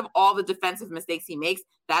because of all the defensive mistakes he makes,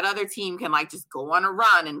 that other team can like just go on a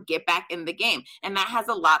run and get back in the game. And that has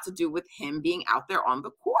a lot to do with him being out there on the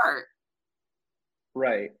court.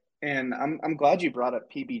 Right. And I'm glad you brought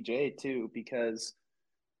up PBJ too, because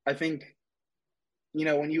I think,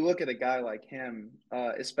 when you look at a guy like him,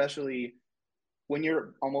 especially when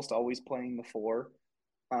you're almost always playing the 4,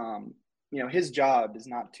 his job is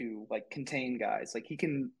not to like contain guys. Like he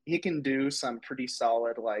can do some pretty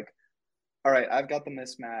solid, like, all right, I've got the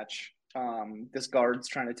mismatch. This guard's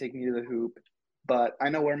trying to take me to the hoop, but I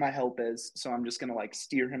know where my help is, so I'm just going to like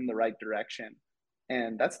steer him the right direction.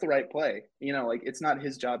 And that's the right play. Like it's not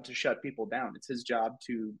his job to shut people down. It's his job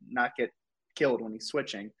to not get killed when he's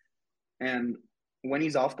switching. And when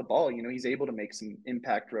he's off the ball, he's able to make some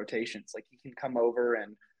impact rotations. Like he can come over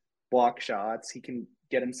and block shots. He can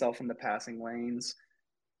get himself in the passing lanes,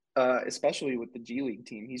 especially with the G League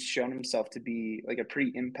team. He's shown himself to be like a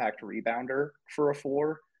pretty impact rebounder for a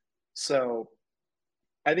 4. So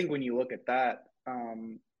I think when you look at that,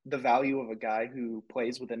 the value of a guy who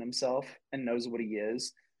plays within himself and knows what he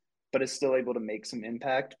is, but is still able to make some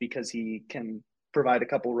impact because he can provide a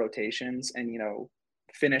couple rotations and,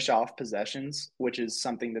 finish off possessions, which is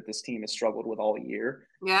something that this team has struggled with all year.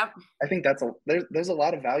 Yeah. I think there's a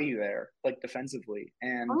lot of value there, like defensively.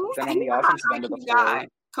 And then on the offensive end of the floor.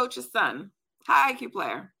 Coach's son, high IQ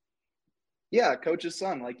player. Yeah, coach's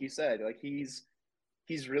son, like you said, like he's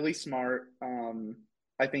really smart.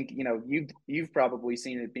 I think, you've probably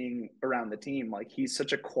seen it being around the team. Like he's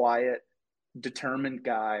such a quiet, determined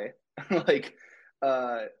guy. Like,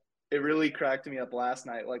 it really cracked me up last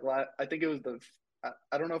night. Like I think it was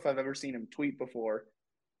I don't know if I've ever seen him tweet before.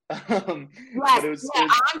 Yes, But it was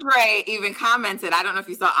Andre even commented. I don't know if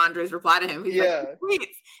you saw Andre's reply to him. He's like,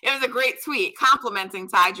 it was a great tweet complimenting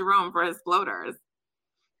Ty Jerome for his floaters.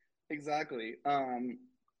 Exactly.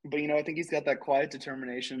 But I think he's got that quiet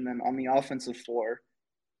determination. Then on the offensive floor,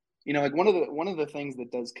 like one of the things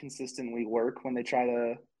that does consistently work when they try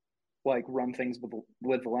to like run things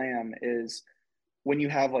with Lamb is when you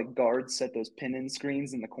have like guards set those pin-in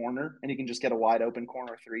screens in the corner and you can just get a wide open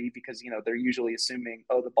corner three because they're usually assuming,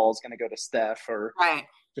 oh, the ball's going to go to Steph or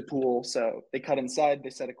to Poole, so they cut inside, they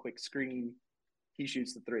set a quick screen, he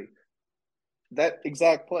shoots the three. That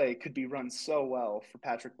exact play could be run so well for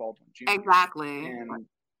Patrick Baldwin Jr. Exactly. And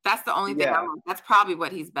that's the only thing. That's probably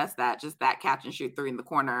what he's best at, just that catch and shoot three in the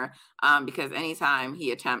corner. Because anytime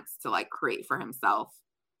he attempts to like create for himself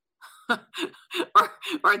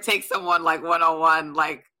or take someone like one-on-one,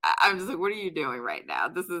 like I'm just like, what are you doing right now?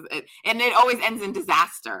 This is it, and it always ends in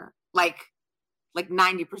disaster, like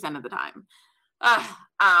 90% of the time.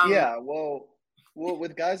 Well,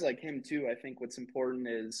 with guys like him too, I think what's important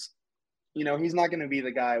is, he's not going to be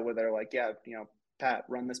the guy where they're like, Pat,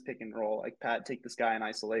 run this pick and roll. Like, Pat, take this guy in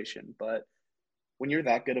isolation. But when you're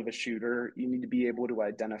that good of a shooter, you need to be able to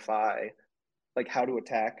identify, like, how to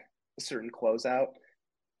attack a certain closeout.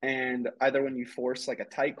 And either when you force, like, a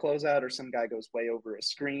tight closeout or some guy goes way over a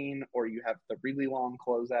screen or you have the really long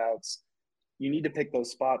closeouts, you need to pick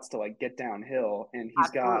those spots to, like, get downhill. And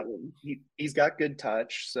he's got good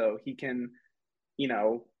touch, so he can,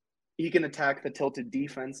 he can attack the tilted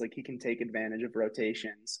defense. Like, he can take advantage of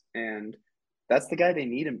rotations. And that's the guy they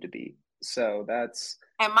need him to be. So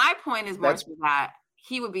and my point is more that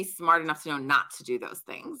he would be smart enough to know not to do those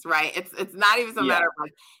things, right? It's not even so matter of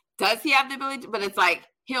like, does he have the ability to, but it's like,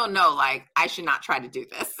 he'll know, like, I should not try to do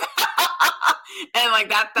this. And like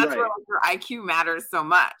that's right. Where like, your IQ matters so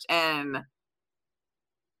much. And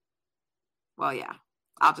well, yeah,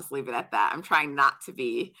 I'll just leave it at that. I'm trying not to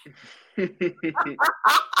be.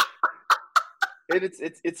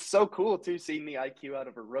 It's so cool too, seeing the IQ out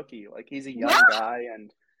of a rookie. Like, he's a young guy,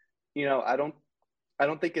 and I don't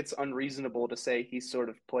think it's unreasonable to say he's sort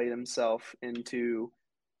of played himself into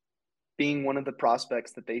being one of the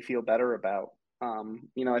prospects that they feel better about.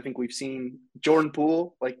 I think we've seen Jordan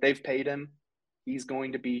Poole, like, they've paid him. He's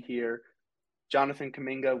going to be here. Jonathan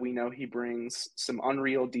Kuminga, we know he brings some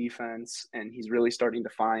unreal defense, and he's really starting to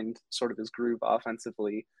find sort of his groove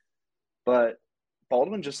offensively. But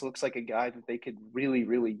Baldwin just looks like a guy that they could really,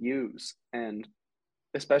 really use. And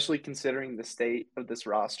especially considering the state of this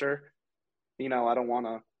roster, I don't want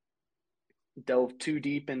to delve too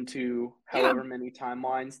deep into however many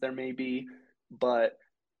timelines there may be. But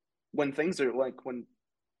when things are like, when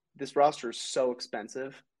this roster is so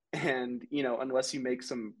expensive and, unless you make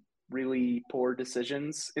some really poor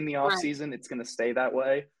decisions in the offseason, it's going to stay that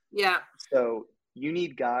way. Yeah. So you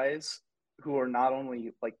need guys who are not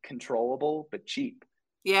only like controllable, but cheap.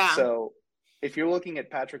 Yeah. So if you're looking at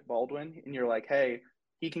Patrick Baldwin and you're like, hey,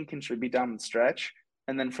 he can contribute down the stretch,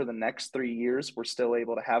 and then for the next 3 years, we're still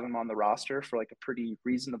able to have him on the roster for like a pretty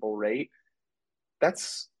reasonable rate,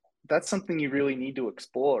 that's something you really need to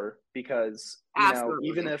explore, because,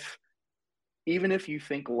 even if you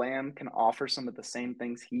think Lamb can offer some of the same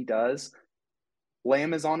things he does,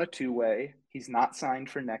 Lamb is on a two-way. He's not signed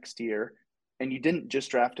for next year, and you didn't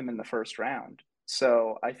just draft him in the first round.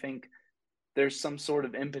 So I think there's some sort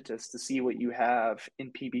of impetus to see what you have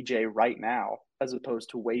in PBJ right now, as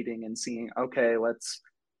opposed to waiting and seeing, okay, let's,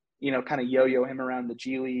 kind of yo-yo him around the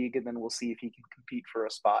G League, and then we'll see if he can compete for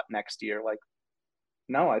a spot next year. Like,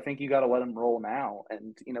 no, I think you got to let him roll now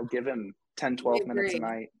and, give him 10, 12 minutes a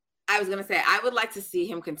night. I was going to say, I would like to see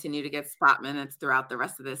him continue to get spot minutes throughout the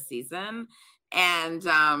rest of this season. And,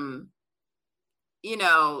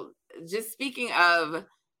 just speaking of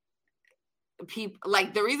people,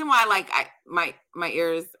 like, the reason why, like, my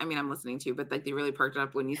ears, I mean, I'm listening to you, but like they really perked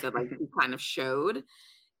up when you said like he kind of showed,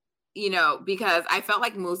 because I felt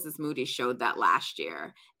like Moses Moody showed that last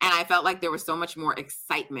year, and I felt like there was so much more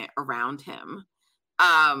excitement around him.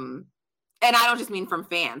 And I don't just mean from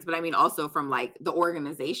fans, but I mean also from like the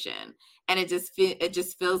organization. And it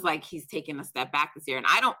just feels like he's taken a step back this year. And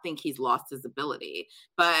I don't think he's lost his ability,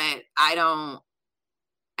 but I don't,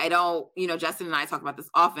 Justin and I talk about this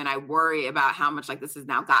often. I worry about how much like this has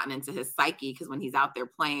now gotten into his psyche, because when he's out there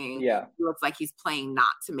playing, it looks like he's playing not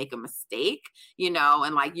to make a mistake,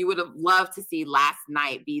 and like you would have loved to see last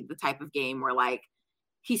night be the type of game where like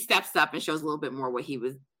he steps up and shows a little bit more what he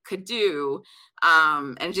could do.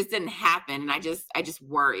 And it just didn't happen. And I just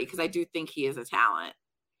worry, because I do think he is a talent.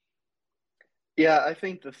 Yeah, I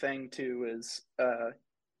think the thing too is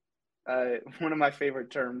one of my favorite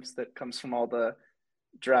terms that comes from all the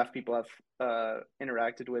draft people have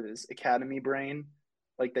interacted with is academy brain.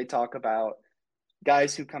 Like they talk about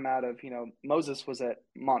guys who come out of, Moses was at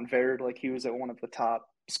Montverde, like he was at one of the top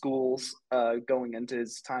schools going into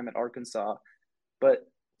his time at Arkansas. But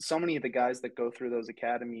so many of the guys that go through those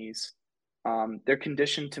academies, they're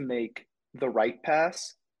conditioned to make the right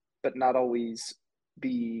pass, but not always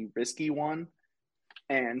the risky one.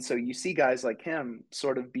 And so you see guys like him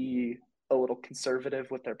sort of be a little conservative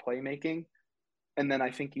with their playmaking. And then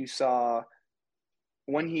I think you saw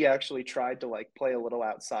when he actually tried to like play a little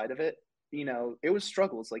outside of it, it was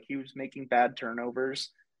struggles. Like he was making bad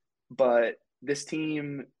turnovers, but this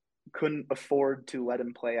team couldn't afford to let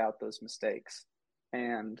him play out those mistakes.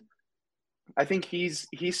 And I think he's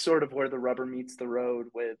sort of where the rubber meets the road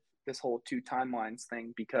with this whole two timelines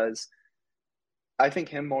thing, because I think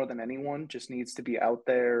him more than anyone just needs to be out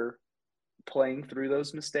there playing through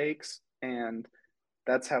those mistakes, and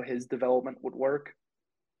that's how his development would work.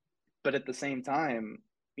 But at the same time,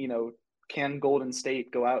 can Golden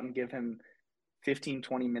State go out and give him 15,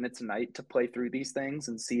 20 minutes a night to play through these things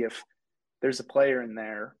and see if there's a player in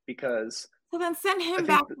there? Because so then send him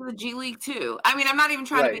back to the G League too. I mean, I'm not even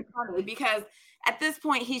trying to be funny, because at this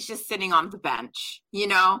point he's just sitting on the bench,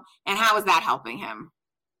 and how is that helping him?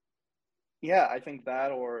 Yeah, I think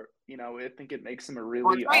that, or I think it makes him a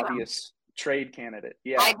really obvious trade candidate.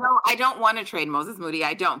 Yeah, I don't want to trade Moses Moody.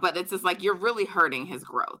 I don't, but it's just like you're really hurting his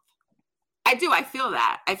growth. I do. I feel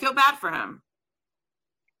that. I feel bad for him.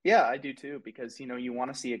 Yeah, I do too, because you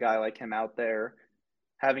want to see a guy like him out there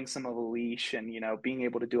having some of a leash and being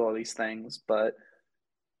able to do all these things. But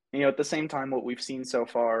at the same time, what we've seen so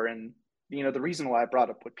far, and the reason why I brought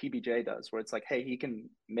up what PBJ does, where it's like, hey, he can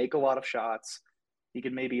make a lot of shots. He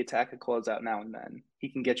can maybe attack a closeout now and then. He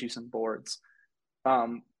can get you some boards.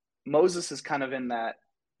 Moses is kind of in that,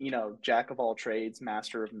 jack of all trades,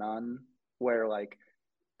 master of none, where like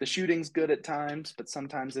the shooting's good at times, but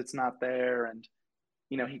sometimes it's not there. And,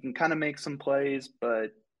 he can kind of make some plays,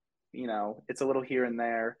 but, it's a little here and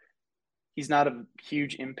there. He's not a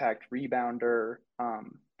huge impact rebounder.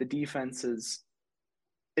 The defense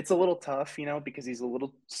it's a little tough, because he's a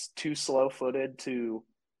little too slow footed to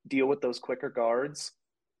deal with those quicker guards.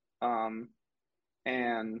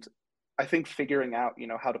 And I think figuring out,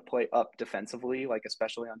 how to play up defensively, like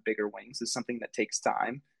especially on bigger wings, is something that takes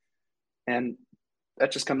time. And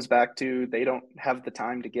that just comes back to they don't have the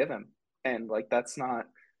time to give him. And like that's not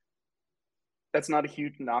a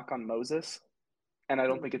huge knock on Moses. And I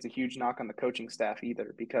don't think it's a huge knock on the coaching staff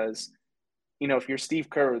either, because, if you're Steve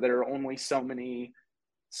Kerr, there are only so many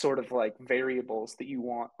sort of like variables that you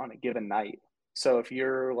want on a given night. So if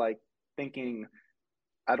you're like thinking,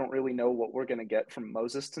 I don't really know what we're going to get from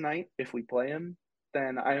Moses tonight if we play him,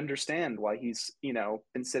 then I understand why he's,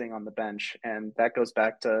 been sitting on the bench. And that goes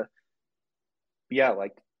back to,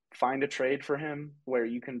 like find a trade for him where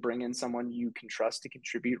you can bring in someone you can trust to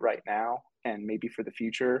contribute right now and maybe for the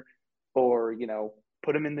future, or,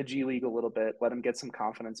 put him in the G League a little bit, let him get some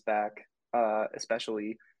confidence back,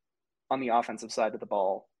 especially on the offensive side of the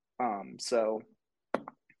ball. So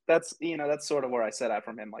that's sort of where I set out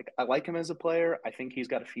from him. Like, I like him as a player. I think he's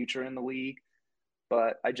got a future in the league,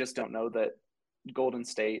 but I just don't know that Golden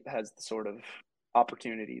State has the sort of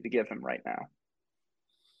opportunity to give him right now.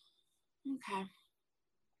 Okay.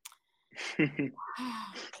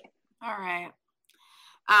 All right.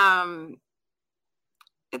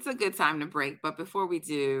 It's a good time to break, but before we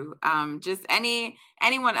do, just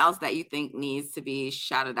anyone else that you think needs to be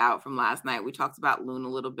shouted out from last night. We talked about Loon a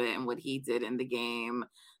little bit and what he did in the game.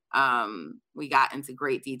 We got into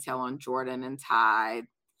great detail on Jordan and Tide.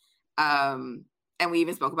 And we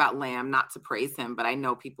even spoke about Lamb, not to praise him, but I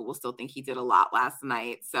know people will still think he did a lot last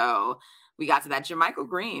night. So we got to that. JaMychal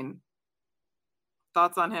Green.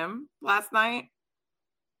 Thoughts on him last night?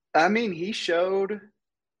 I mean, he showed,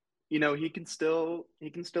 he can still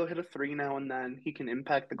hit a three now and then. He can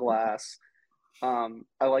impact the glass. I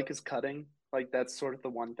like his cutting. Like that's sort of the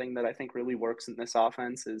one thing that I think really works in this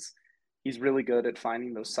offense is he's really good at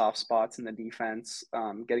finding those soft spots in the defense,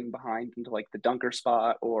 getting behind into like the dunker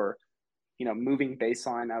spot or, moving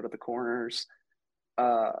baseline out of the corners.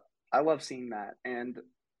 I love seeing that. And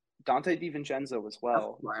Dante DiVincenzo as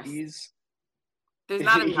well. There's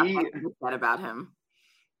not enough to be said about him.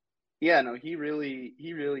 Yeah, no, he really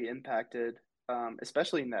impacted,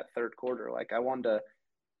 especially in that third quarter. Like I wanted to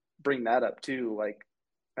bring that up too. Like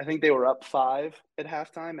I think they were up 5 at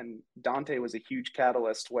halftime, and Dante was a huge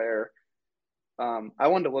catalyst where I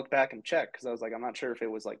wanted to look back and check because I was like, I'm not sure if it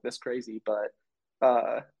was like this crazy, but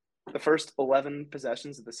the first 11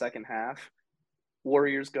 possessions of the second half,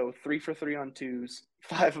 Warriors go 3 for 3 on twos,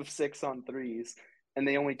 5 of 6 on threes, and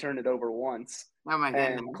they only turned it over once. Oh my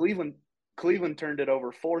goodness. And Cleveland turned it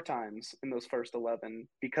over 4 times in those first 11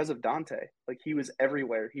 because of Dante. Like, he was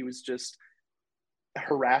everywhere. He was just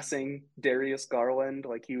harassing Darius Garland.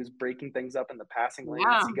 Like, he was breaking things up in the passing lane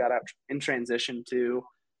as he got out in transition too.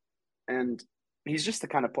 And he's just the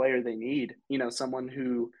kind of player they need. You know, someone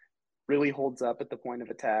who really holds up at the point of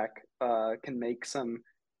attack, can make some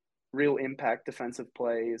real impact defensive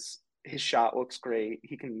plays. His shot looks great.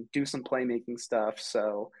 He can do some playmaking stuff.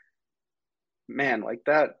 So, man, like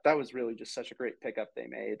that was really just such a great pickup they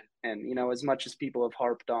made. And, you know, as much as people have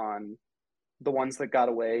harped on the ones that got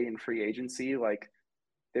away in free agency, like,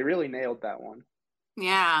 they really nailed that one.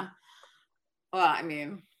 Yeah. Well, I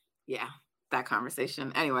mean, yeah, that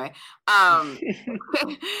conversation. Anyway, Kuminga,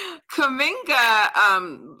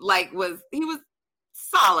 he was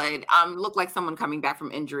solid. Looked like someone coming back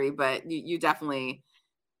from injury, but you definitely,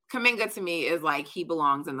 Kuminga to me is like, he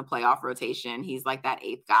belongs in the playoff rotation. He's like that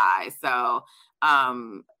 8th guy. So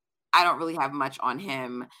I don't really have much on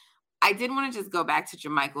him. I did want to just go back to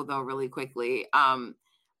JaMychal though really quickly.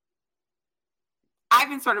 I've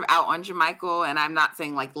been sort of out on JaMychal, and I'm not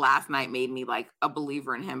saying like last night made me like a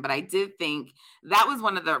believer in him, but I did think that was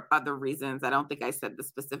one of the other reasons. I don't think I said this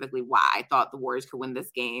specifically why I thought the Warriors could win this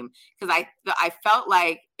game, because I felt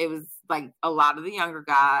like it was like a lot of the younger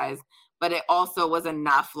guys, but it also was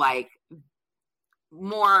enough like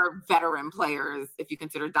more veteran players, if you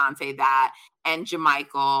consider Dante that, and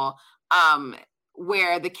JaMychal,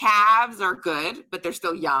 where the Cavs are good, but they're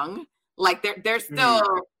still young. Like they're still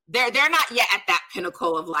they're not yet at that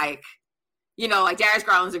pinnacle of like, you know, like Darius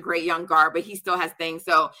Garland's a great young guard, but he still has things.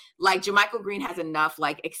 So like JaMychal Green has enough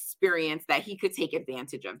like experience that he could take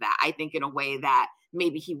advantage of that, I think, in a way that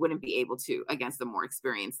maybe he wouldn't be able to against a more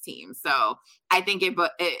experienced team. So I think it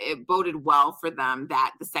boded well for them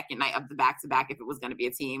that the second night of the back-to-back, if it was going to be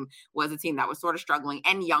a team, was a team that was sort of struggling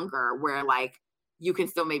and younger, where like you can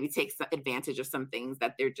still maybe take some advantage of some things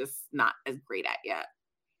that they're just not as great at yet.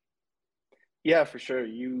 Yeah, for sure.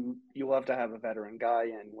 You love to have a veteran guy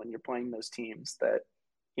in when you're playing those teams that,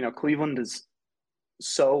 you know, Cleveland is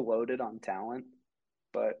so loaded on talent.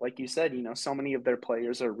 But like you said, you know, so many of their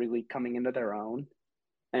players are really coming into their own.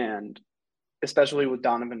 And especially with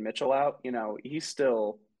Donovan Mitchell out, you know, he's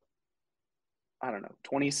still, I don't know,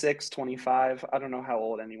 26, 25. I don't know how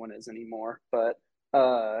old anyone is anymore. But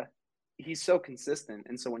he's so consistent.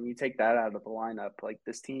 And so when you take that out of the lineup, like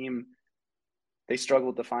this team – they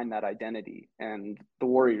struggled to find that identity, and the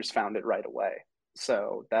Warriors found it right away.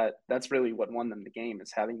 So that's really what won them the game,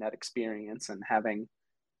 is having that experience and having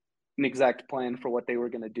an exact plan for what they were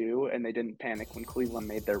going to do, and they didn't panic when Cleveland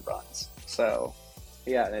made their runs. So,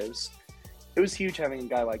 yeah, it was huge having a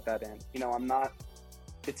guy like that in. You know,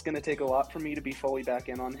 it's going to take a lot for me to be fully back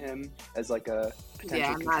in on him as like a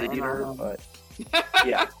potential contributor, but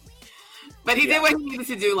yeah. But he did what he needed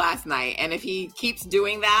to do last night, and if he keeps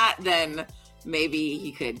doing that, then maybe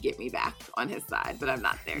he could get me back on his side, but I'm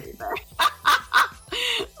not there either.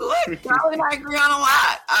 Look, Charlie and I agree on a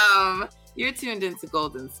lot. You're tuned into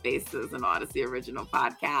Golden Spaces, an Odyssey original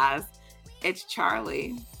podcast. It's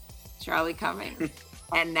Charlie Cummings,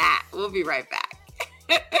 and Nat. We'll be right back.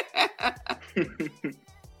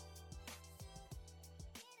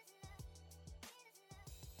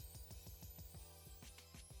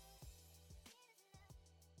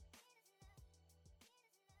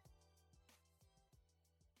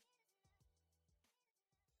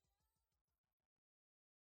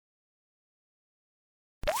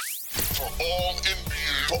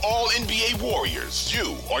 For all NBA Warriors,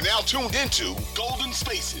 you are now tuned into Golden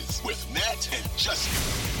Spaces with Nat and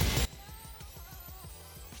Justin.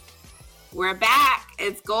 We're back.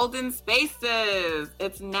 It's Golden Spaces.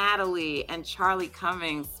 It's Natalie and Charlie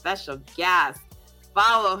Cummings, special guest.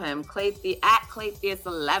 Follow him, at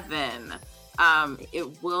Claytheus11.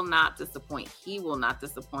 It will not disappoint. He will not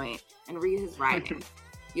disappoint. And read his writing.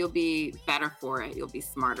 You'll be better for it. You'll be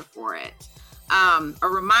smarter for it. A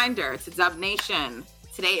reminder to Dub Nation,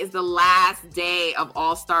 today is the last day of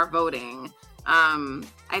All-Star voting.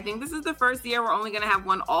 I think this is the first year we're only going to have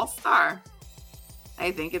one All-Star.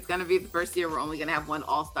 I think it's going to be the first year we're only going to have one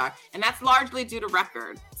All-Star. And that's largely due to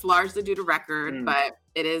record. But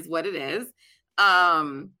it is what it is.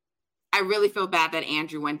 I really feel bad that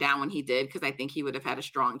Andrew went down when he did, because I think he would have had a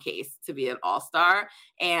strong case to be an All-Star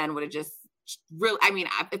and would have just really, I mean,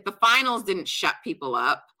 if the finals didn't shut people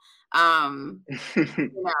up, you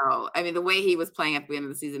know, I mean, the way he was playing at the end of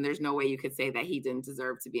the season, there's no way you could say that he didn't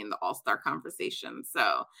deserve to be in the All-Star conversation.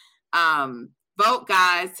 So, vote,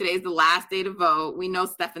 guys. Today's the last day to vote. We know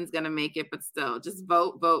Stefan's going to make it, but still, just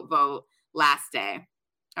vote. Last day.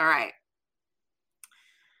 All right.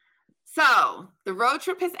 So, The road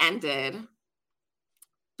trip has ended.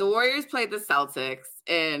 The Warriors played the Celtics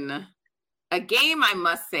in a game, I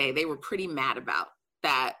must say, they were pretty mad about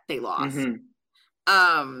that they lost.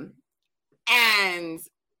 And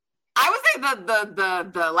I would say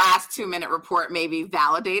the last 2-minute report maybe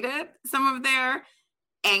validated some of their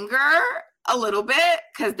anger a little bit,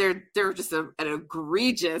 because they're just an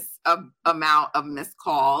egregious amount of missed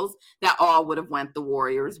calls that all would have went the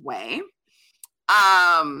Warriors' way.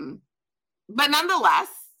 But nonetheless,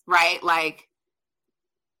 right, like,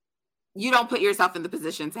 you don't put yourself in the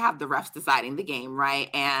position to have the refs deciding the game, right?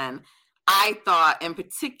 And I thought in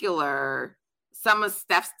particular, some of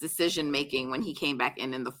Steph's decision making when he came back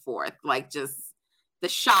in the fourth, like just the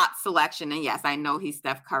shot selection. And yes, I know he's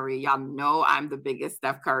Steph Curry. Y'all know I'm the biggest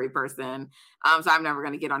Steph Curry person. So I'm never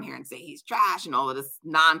going to get on here and say he's trash and all of this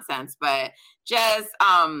nonsense, but just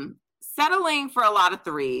settling for a lot of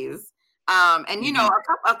threes. And, you know,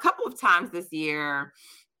 a couple of times this year,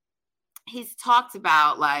 he's talked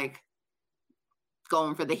about like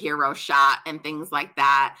going for the hero shot and things like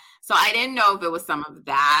that. So I didn't know if it was some of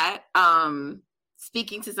that.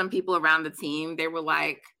 Speaking to some people around the team, they were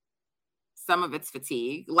like, some of it's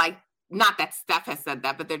fatigue. Like, not that Steph has said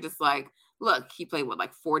that, but they're just like, look, he played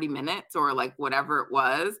like 40 minutes or like whatever it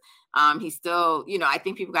was. He's still, you know, I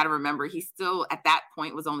think people got to remember he still at that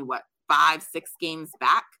point was only 5-6 games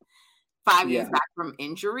back, 5 games back from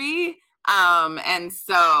injury. And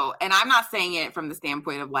I'm not saying it from the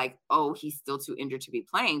standpoint of like, oh, he's still too injured to be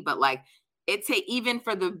playing, but like even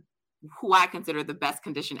for who I consider the best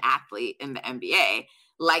conditioned athlete in the NBA,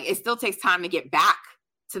 like it still takes time to get back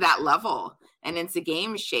to that level and into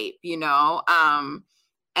game shape, you know?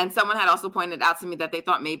 And someone had also pointed out to me that they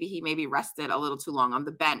thought maybe he rested a little too long on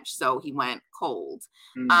the bench, so he went cold.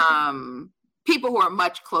 People who are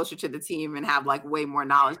much closer to the team and have like way more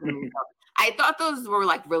knowledge than me. I thought those were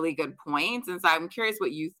like really good points. And so I'm curious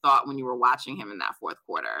what you thought when you were watching him in that fourth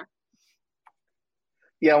quarter.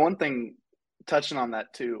 Yeah, one thing touching on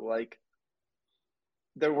that too, like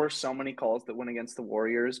there were so many calls that went against the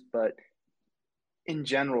Warriors, but in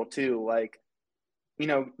general too, like, you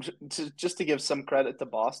know, just to give some credit to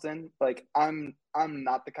Boston, like I'm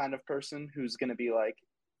not the kind of person who's going to be like,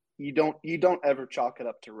 you don't ever chalk it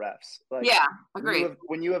up to refs. Like, yeah, agree.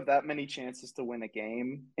 When you have that many chances to win a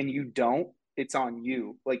game and you don't, it's on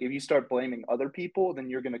you. Like if you start blaming other people, then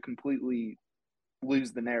you're going to completely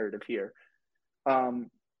lose the narrative here.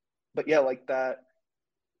 But yeah, like that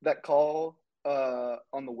call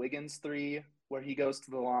on the Wiggins 3 where he goes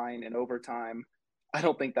to the line in overtime, I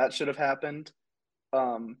don't think that should have happened.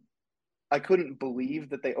 I couldn't believe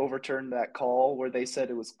that they overturned that call where they said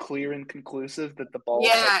it was clear and conclusive that the ball.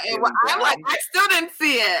 Yeah, I still didn't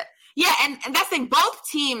see it. Yeah, and that's the thing. Both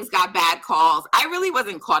teams got bad calls. I really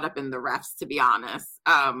wasn't caught up in the refs, to be honest.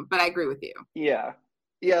 But I agree with you. Yeah.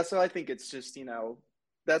 So I think it's just, you know,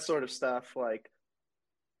 that sort of stuff. Like,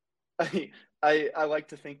 I like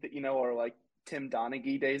to think that, you know, our like Tim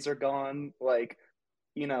Donaghy days are gone. Like,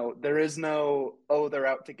 you know, there is no, oh, they're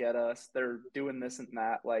out to get us. They're doing this and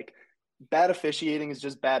that. Like, bad officiating is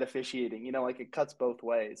just bad officiating. You know, like it cuts both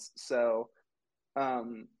ways. So, I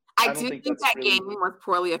do think that really... game was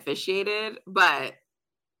poorly officiated, but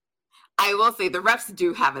I will say the refs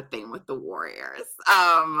do have a thing with the Warriors.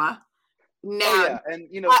 Now, and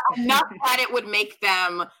you know, enough that it would make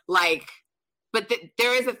them like, but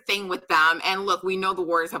there is a thing with them. And look, we know the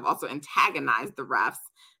Warriors have also antagonized the refs.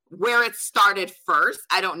 Where it started first,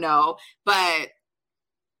 I don't know, but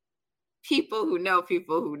people who know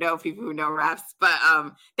refs, but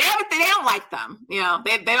they don't like them. You know,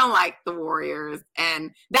 they don't like the Warriors,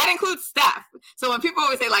 and that includes Steph. So when people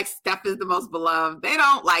always say like Steph is the most beloved, they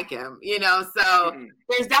don't like him. You know, so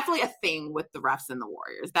there's definitely a thing with the refs and the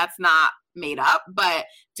Warriors. That's not made up, but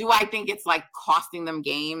do I think it's like costing them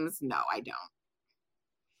games? No, I don't.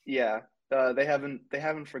 Yeah, they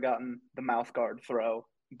haven't forgotten the mouth guard throw.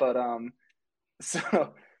 But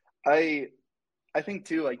so I think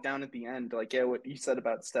too, like down at the end, like yeah, what you said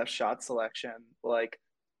about Steph's shot selection, like,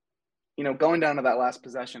 you know, going down to that last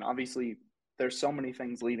possession, obviously there's so many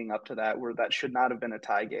things leading up to that where that should not have been a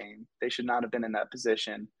tie game. They should not have been in that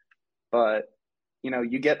position. But, you know,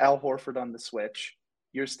 you get Al Horford on the switch,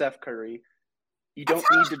 you're Steph Curry. You don't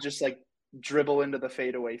need to just like dribble into the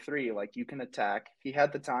fadeaway 3. Like you can attack. He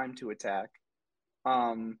had the time to attack.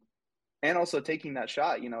 And also taking that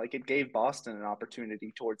shot, you know, like it gave Boston an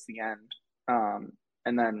opportunity towards the end.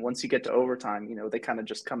 And then once you get to overtime, you know, they kind of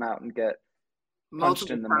just come out and get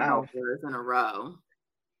punched in the mouth in a row.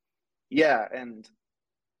 Yeah, and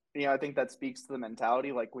you know, I think that speaks to the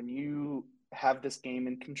mentality. Like when you have this game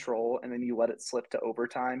in control and then you let it slip to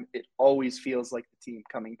overtime, it always feels like the team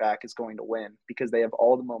coming back is going to win because they have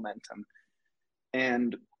all the momentum.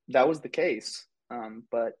 And that was the case.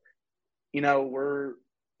 But we're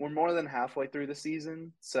more than halfway through the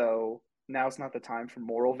season, so now's not the time for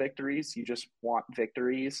moral victories. You just want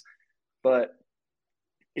victories. But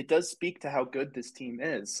it does speak to how good this team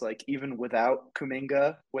is. Like, even without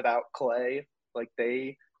Kuminga, without Clay, like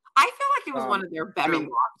I feel like it was one of their better losses.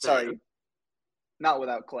 Sorry, not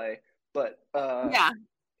without Clay, but yeah,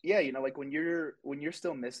 like when you're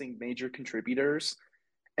still missing major contributors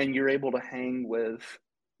and you're able to hang with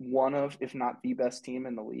one of, if not the best team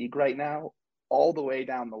in the league right now, all the way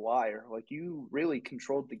down the wire, like you really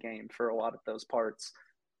controlled the game for a lot of those parts.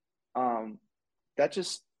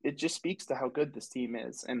 It just speaks to how good this team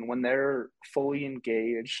is. And when they're fully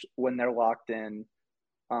engaged, when they're locked in,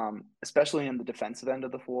 especially in the defensive end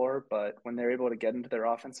of the floor, but when they're able to get into their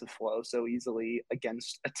offensive flow so easily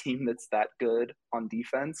against a team that's that good on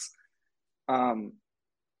defense,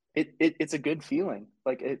 it's a good feeling.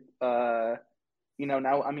 Like now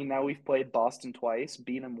we've played Boston twice,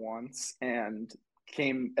 beat them once, and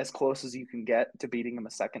came as close as you can get to beating them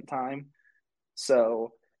a second time.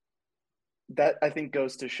 So that, I think,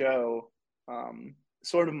 goes to show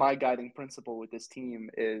sort of my guiding principle with this team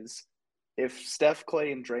is if Steph,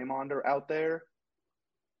 Clay, and Draymond are out there,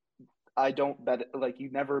 I don't bet, like,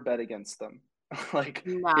 you never bet against them. Like,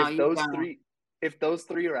 if those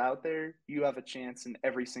three are out there, you have a chance in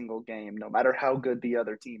every single game, no matter how good the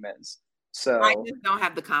other team is. So I just don't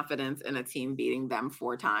have the confidence in a team beating them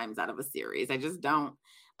 4 times out of a series. I just don't.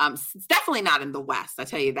 It's definitely not in the West, I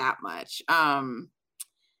tell you that much.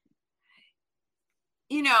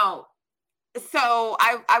 So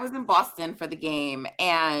I was in Boston for the game,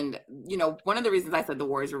 and one of the reasons I said the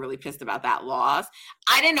Warriors were really pissed about that loss,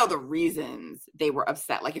 I didn't know the reasons they were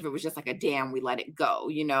upset. Like, if it was just like a damn, we let it go.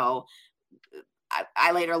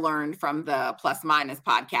 I later learned from the Plus Minus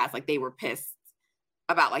podcast, like, they were pissed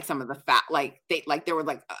about like some of the there were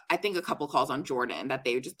like, I think a couple calls on Jordan that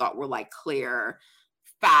they just thought were like clear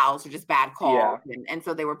fouls or just bad calls. Yeah. And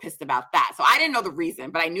so they were pissed about that. So I didn't know the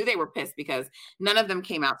reason, but I knew they were pissed because none of them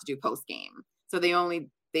came out to do post game. So they only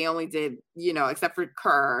did, except for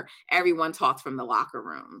Kerr, everyone talked from the locker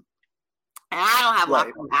room. And I don't have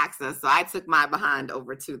locker room access, so I took my behind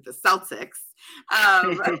over to the Celtics,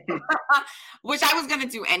 which I was going to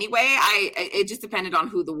do anyway. It just depended on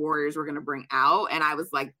who the Warriors were going to bring out, and I was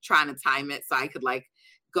like trying to time it so I could like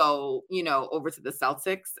go, over to the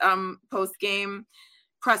Celtics post game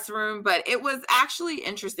press room. But it was actually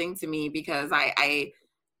interesting to me because I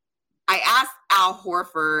asked Al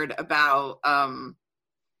Horford about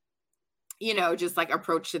just like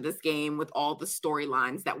approach to this game with all the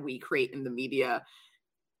storylines that we create in the media,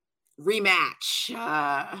 rematch,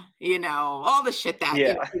 all the shit that,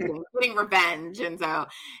 getting revenge. And so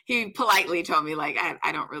he politely told me, like,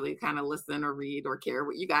 I don't really kind of listen or read or care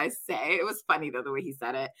what you guys say. It was funny though, the way he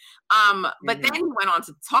said it. But then he went on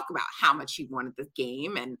to talk about how much he wanted this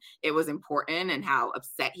game and it was important and how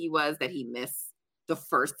upset he was that he missed the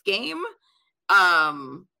first game.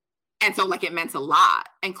 And so like it meant a lot.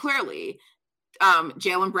 And clearly,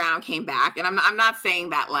 Jaylen Brown came back, and I'm not saying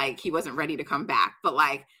that like he wasn't ready to come back, but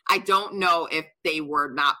like I don't know if they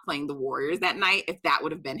were not playing the Warriors that night, if that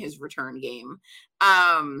would have been his return game.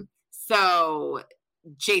 So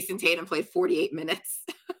Jason Tatum played 48 minutes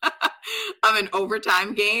of an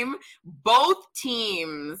overtime game. Both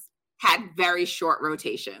teams had very short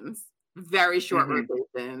rotations.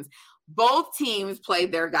 Both teams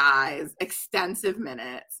played their guys extensive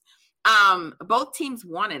minutes. Both teams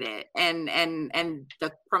wanted it, and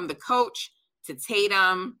from the coach to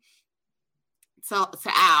Tatum to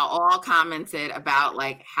Al all commented about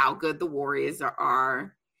like how good the Warriors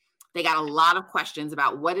are. They got a lot of questions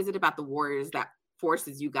about what is it about the Warriors that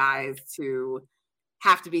forces you guys to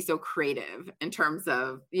have to be so creative in terms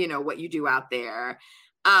of what you do out there.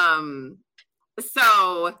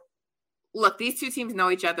 So look, these two teams know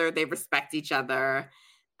each other, they respect each other.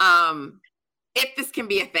 If this can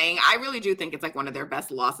be a thing, I really do think it's like one of their best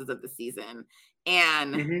losses of the season.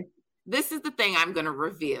 And this is the thing I'm going to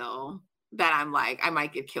reveal that I'm like, I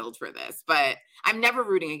might get killed for this, but I'm never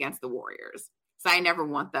rooting against the Warriors. So I never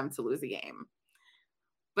want them to lose a game.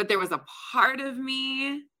 But there was a part of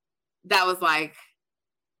me that was like,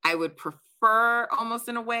 I would prefer almost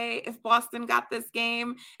in a way if Boston got this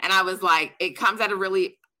game. And I was like, it comes at a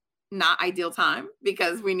really not ideal time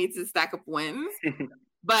because we need to stack up wins.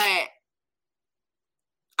 But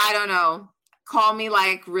I don't know, call me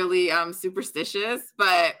like really superstitious,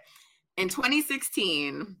 but in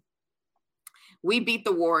 2016, we beat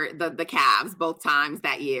the Cavs both times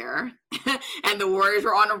that year. And the Warriors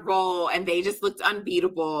were on a roll and they just looked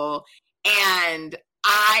unbeatable. And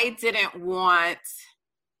I didn't want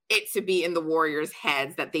it to be in the Warriors'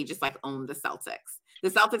 heads that they just like owned the Celtics. The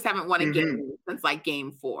Celtics haven't won a game since like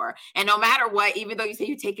game 4. And no matter what, even though you say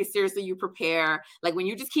you take it seriously, you prepare, like when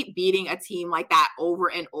you just keep beating a team like that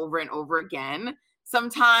over and over and over again,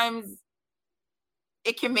 sometimes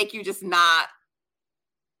it can make you just not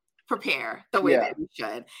prepare the way that you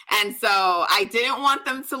should. And so I didn't want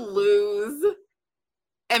them to lose.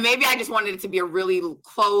 And maybe I just wanted it to be a really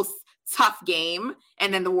close, tough game.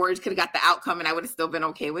 And then the Warriors could have got the outcome and I would have still been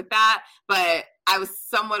okay with that. But I was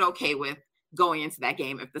somewhat okay with going into that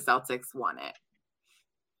game if the Celtics won it.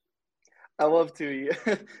 I love to.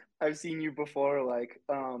 I've seen you before. Like,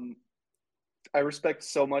 I respect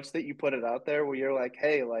so much that you put it out there where you're like,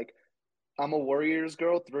 hey, like, I'm a Warriors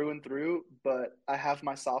girl through and through, but I have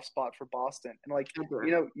my soft spot for Boston. And like,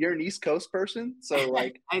 you know, you're an East Coast person. So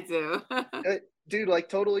like, I do. Dude, like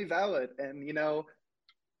totally valid. And, you know,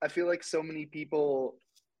 I feel like so many people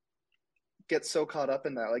get so caught up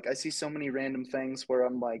in that. Like, I see so many random things where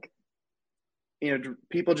I'm like, you know,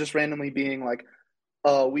 people just randomly being like,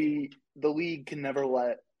 oh, the league can never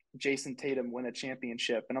let Jason Tatum win a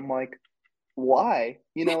championship. And I'm like, why?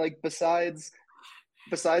 You know, like besides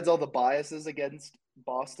all the biases against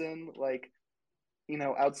Boston, like, you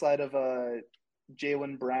know, outside of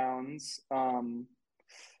Jaylen Brown's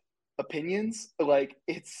opinions, like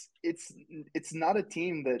it's not a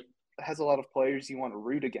team that has a lot of players you want to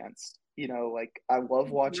root against. You know, like I love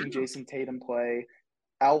watching Jason Tatum play.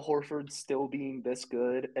 Al Horford still being this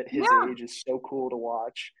good at his age is so cool to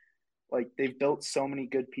watch. Like they've built so many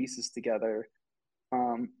good pieces together.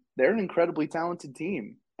 They're an incredibly talented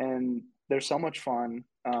team and they're so much fun.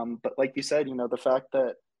 But like you said, you know, the fact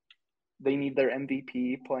that they need their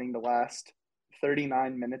MVP playing the last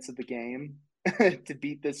 39 minutes of the game to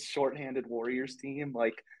beat this shorthanded Warriors team,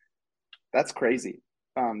 like that's crazy.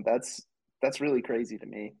 That's really crazy to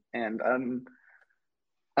me. And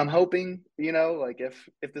I'm hoping, you know, like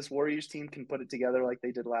if this Warriors team can put it together like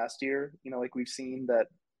they did last year, you know, like we've seen that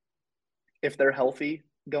if they're healthy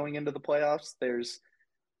going into the playoffs, there's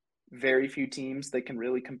very few teams that can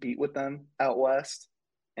really compete with them out west.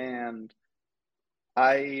 And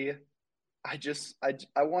I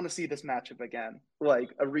want to see this matchup again.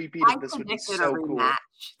 Like a repeat of this would be so cool.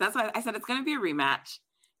 That's why I said it's going to be a rematch.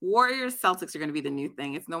 Warriors Celtics are going to be the new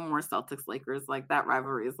thing. It's no more Celtics Lakers. Like that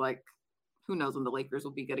rivalry is like, who knows when the Lakers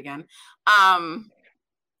will be good again. I'm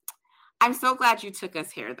so glad you took us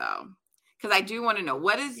here though, because I do want to know,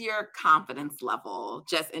 what is your confidence level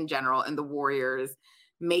just in general in the Warriors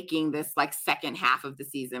making this like second half of the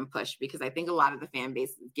season push? Because I think a lot of the fan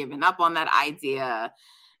base has given up on that idea.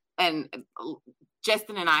 And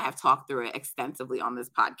Justin and I have talked through it extensively on this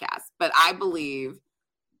podcast, but I believe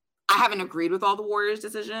I haven't agreed with all the Warriors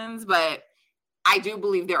decisions, but I do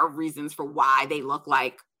believe there are reasons for why they look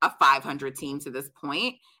like a 500 team to this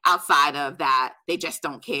point, outside of that they just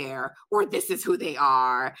don't care, or this is who they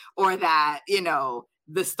are, or that, you know,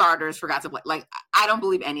 the starters forgot to play. Like, I don't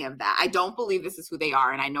believe any of that. I don't believe this is who they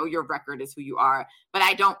are. And I know your record is who you are, but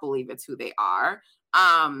I don't believe it's who they are.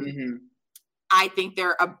 I think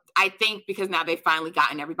I think because now they've finally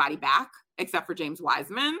gotten everybody back except for James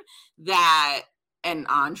Wiseman and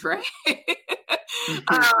Andre,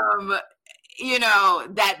 you know,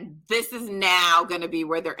 that this is now going to be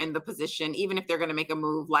where they're in the position, even if they're going to make a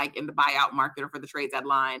move like in the buyout market or for the trade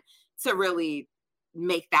deadline, to really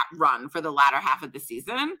make that run for the latter half of the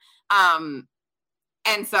season.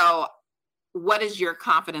 And so what is your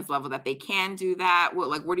confidence level that they can do that?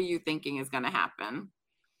 What are you thinking is going to happen?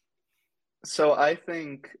 So I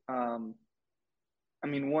think, I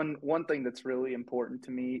mean, one thing that's really important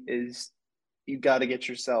to me is you got to get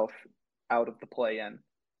yourself out of the play-in.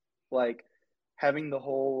 Like having the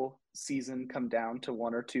whole season come down to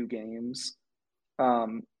one or two games.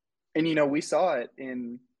 And, you know, we saw it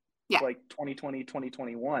in like 2020,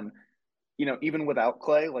 2021, you know, even without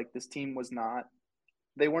Clay, like this team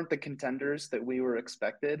they weren't the contenders that we were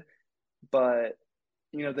expected, but,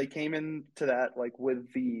 you know, they came into that like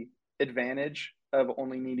with the advantage of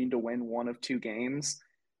only needing to win one of two games.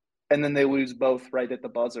 And then they lose both right at the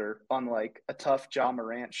buzzer on like a tough Ja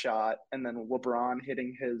Morant shot. And then LeBron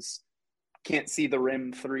hitting his can't see the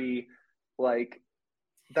rim three. Like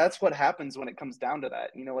that's what happens when it comes down to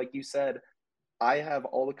that. You know, like you said, I have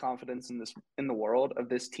all the confidence in the world of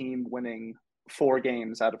this team winning 4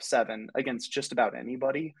 games out of 7 against just about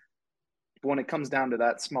anybody. But when it comes down to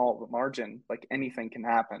that small of a margin, like anything can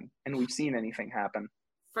happen. And we've seen anything happen.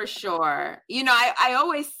 For sure. I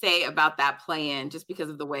always say about that play-in, just because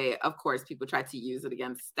of the way, of course, people try to use it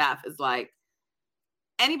against Steph, is like,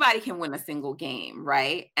 anybody can win a single game,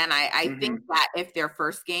 right? And I think that if their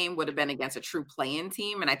first game would have been against a true play-in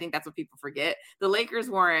team, and I think that's what people forget, the Lakers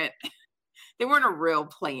weren't a real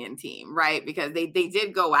play-in team, right? Because they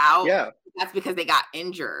did go out. Yeah. That's because they got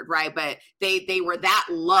injured, right? But they were that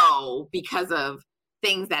low because of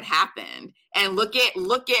things that happened. And look at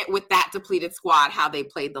with that depleted squad how they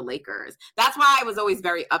played the Lakers. That's why I was always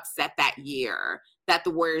very upset that year that the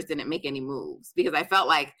Warriors didn't make any moves, because I felt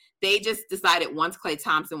like they just decided once Klay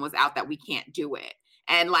Thompson was out that we can't do it.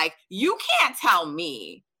 And like, you can't tell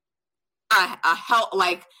me not a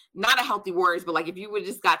healthy Warriors, but like if you would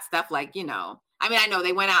just got stuff like, I mean, I know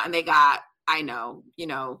they went out and they got,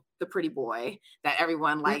 the pretty boy that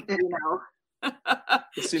everyone like, the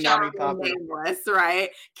tsunami popper, nameless, right?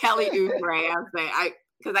 Kelly Oubre.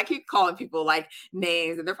 Because I keep calling people like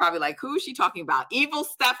names, and they're probably like, who is she talking about? Evil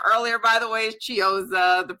Steph earlier, by the way, is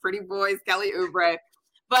Chioza. The pretty boys, Kelly Oubre.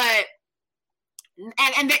 But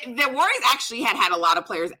and the Warriors actually had a lot of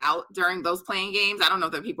players out during those playing games. I don't know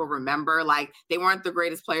if people remember, like, they weren't the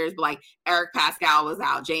greatest players, but like Eric Pascal was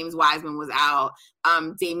out, James Wiseman was out,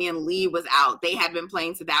 Damian Lee was out. They had been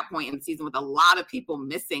playing to that point in the season with a lot of people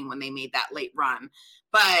missing when they made that late run.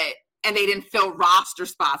 And they didn't fill roster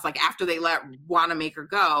spots like after they let Wanamaker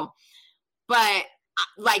go. But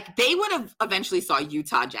like, they would have eventually saw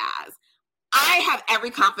Utah Jazz. I have every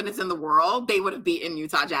confidence in the world they would have beaten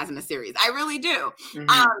Utah Jazz in the series. I really do.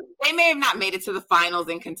 They may have not made it to the finals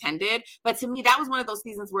and contended, but to me, that was one of those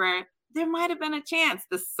seasons where there might have been a chance.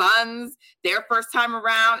 The Suns, their first time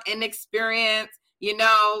around, inexperience,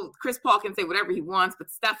 Chris Paul can say whatever he wants,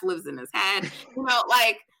 but Steph lives in his head.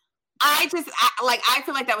 I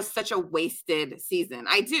feel like that was such a wasted season.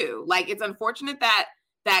 I do. Like, it's unfortunate that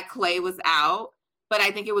Klay was out, but I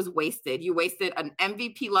think it was wasted. You wasted an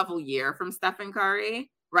MVP level year from Stephen Curry,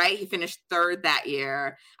 right? He finished third that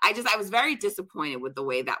year. I was very disappointed with the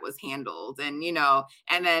way that was handled. And,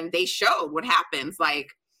 and then they showed what happens. Like,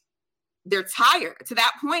 they're tired. To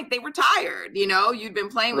that point, they were tired. You'd been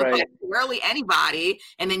playing with like rarely anybody.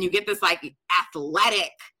 And then you get this like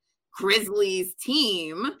athletic Grizzlies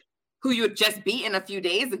team who you had just beaten a few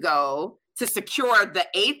days ago to secure the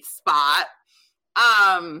 8th spot.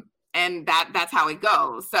 And that's how it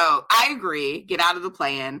goes. So I agree, get out of the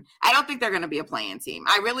play-in. I don't think they're going to be a play-in team.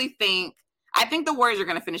 I think the Warriors are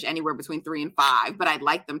going to finish anywhere between 3 and 5, but I'd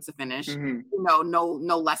like them to finish,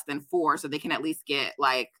 no less than 4, so they can at least get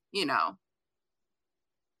like,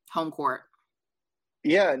 home court.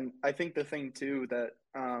 Yeah, and I think the thing too that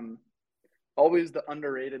always the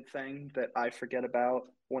underrated thing that I forget about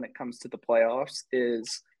when it comes to the playoffs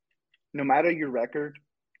is no matter your record,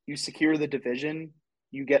 you secure the division,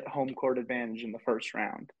 you get home court advantage in the first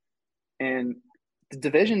round. And the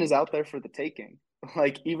division is out there for the taking.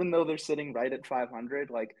 Like, even though they're sitting right at 500,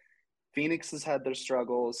 like, Phoenix has had their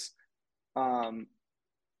struggles.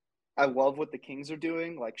 I love what the Kings are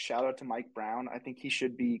doing. Like, shout out to Mike Brown. I think he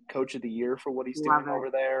should be coach of the year for what he's doing over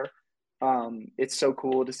there. It's so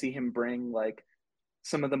cool to see him bring, like,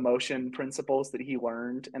 some of the motion principles that he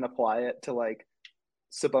learned and apply it to, like,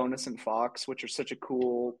 Sabonis and Fox, which are such a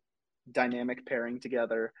cool dynamic pairing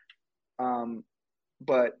together.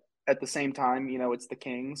 But at the same time, it's the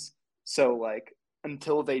Kings. So, like,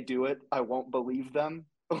 until they do it, I won't believe them.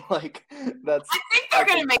 Like, I think they're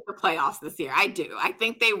going to make the playoffs this year. I do. I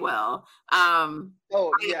think they will. But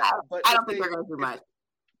I don't think they're going to do much.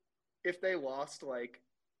 If they lost, like,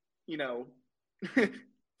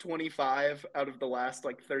 25 out of the last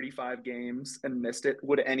like 35 games and missed it,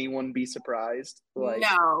 would anyone be surprised? Like,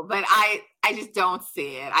 no, but I just don't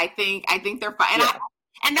see it. I think they're fine. Yeah.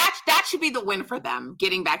 And that should be the win for them,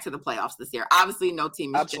 getting back to the playoffs this year. Obviously, no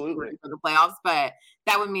team is absolutely for the playoffs, but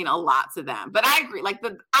that would mean a lot to them. But I agree. Like,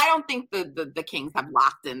 I don't think the Kings have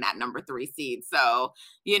locked in that number 3 seed. So,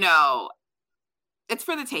 it's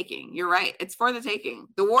for the taking. You're right. It's for the taking.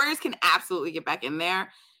 The Warriors can absolutely get back in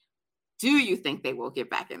there. Do you think they will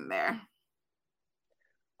get back in there?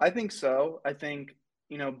 I think so. I think,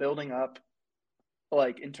 building up,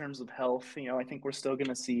 like, in terms of health, I think we're still going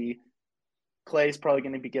to see Klay's probably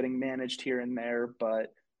going to be getting managed here and there,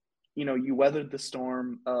 but, you weathered the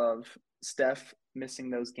storm of Steph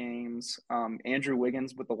missing those games. Andrew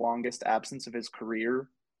Wiggins with the longest absence of his career,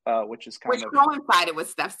 which coincided with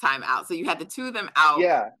Steph's time out. So you had the two of them out.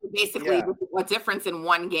 Yeah. Basically, a difference in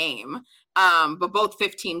one game, but both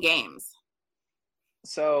 15 games.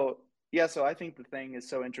 So I think the thing is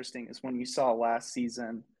so interesting is when you saw last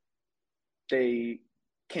season, they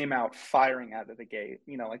came out firing out of the gate,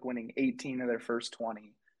 like winning 18 of their first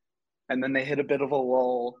 20. and then they hit a bit of a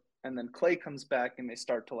lull, and then Clay comes back and they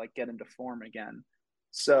start to like get into form again.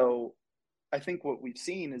 So I think what we've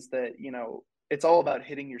seen is that, it's all about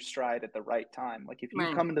hitting your stride at the right time. Like if you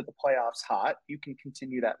Right. come into the playoffs hot, you can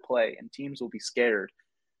continue that play and teams will be scared.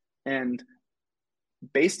 And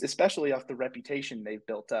based especially off the reputation they've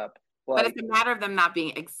built up, But like it's a matter of them not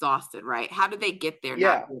being exhausted, right? How do they get there not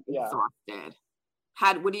yeah, being yeah. exhausted?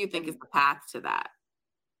 What do you think is And the path to that?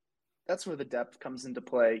 that's where the depth comes into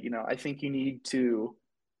play. I think you need to,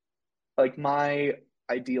 like, my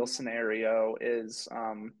ideal scenario is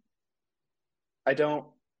I don't,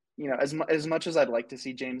 as much as I'd like to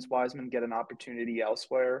see James Wiseman get an opportunity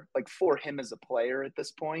elsewhere, like for him as a player at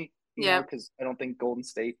this point, Yeah, because I don't think Golden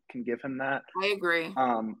State can give him that. I agree.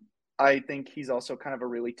 Um, I think he's also kind of a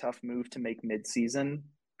really tough move to make midseason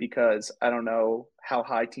because I don't know how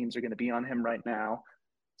high teams are going to be on him right now.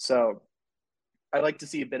 So I like to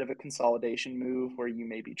see a bit of a consolidation move where you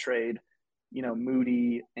maybe trade,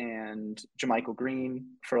 Moody and JaMychal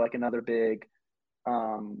Green for like another big.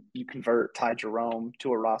 You convert Ty Jerome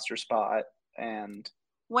to a roster spot and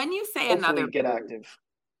When you say another hopefully get big, active.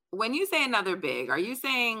 are you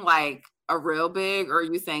saying like a real big, or are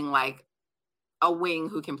you saying like a wing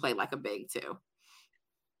who can play like a big too?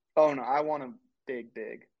 Oh no, I want a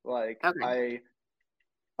big. Like Okay.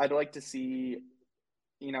 I'd like to see,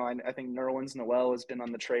 I think Nerlens Noel has been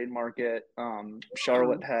on the trade market. Hmm.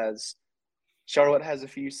 Charlotte has a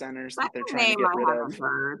few centers that That's they're a trying to name get I rid of. haven't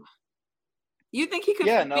heard. You think he could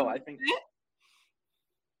Yeah, be no, I think fit?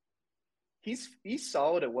 he's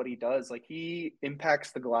solid at what he does. Like he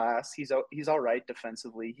impacts the glass. He's all right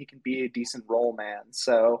defensively. He can be a decent role man.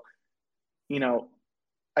 So, you know,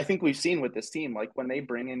 I think we've seen with this team, like when they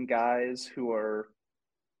bring in guys who are,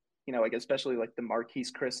 like especially like the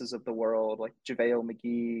Marquise Chris's of the world, like JaVale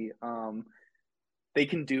McGee, they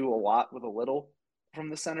can do a lot with a little from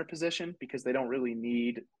the center position because they don't really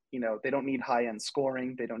need, they don't need high end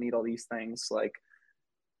scoring. They don't need all these things. Like,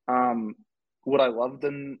 um, would I love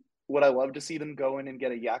them? Would I love to see them go in and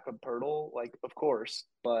get a Jakob Pertl? Like, of course,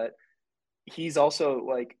 but he's also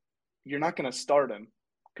like, you're not going to start him.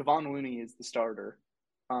 Kevon Looney is the starter.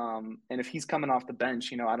 And if he's coming off the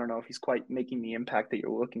bench, I don't know if he's quite making the impact that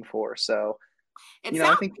you're looking for. So, It I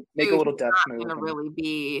sounds think like make a too, little he's depth not move gonna and really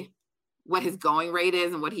be what his going rate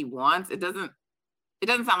is and what he wants. It doesn't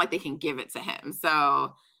sound like they can give it to him.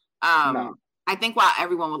 So no. I think while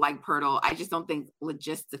everyone would like Pirtle, I just don't think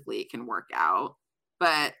logistically it can work out.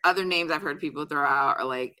 But other names I've heard people throw out are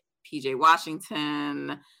like PJ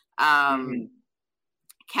Washington, um, Mm-hmm.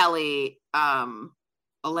 Kelly,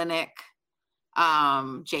 Olynyk,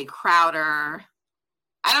 Jay Crowder.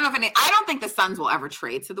 I don't think the Suns will ever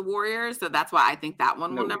trade to the Warriors, so that's why I think that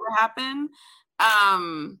one will No. never happen.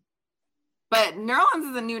 Um, but Nerlens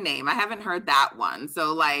is a new name. I haven't heard that one.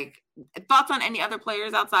 So, like, thoughts on any other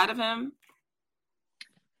players outside of him?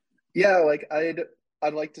 Yeah, like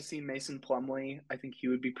I'd like to see Mason Plumlee. I think he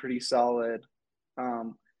would be pretty solid.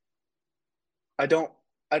 Um, I don't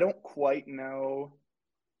I don't quite know.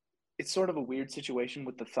 It's sort of a weird situation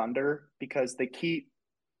with the Thunder because they keep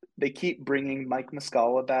bringing Mike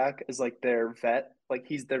Muscala back as like their vet, like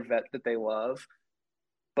he's their vet that they love,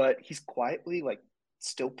 but he's quietly like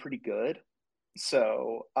still pretty good.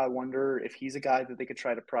 So I wonder if he's a guy that they could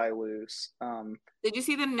try to pry loose. Did you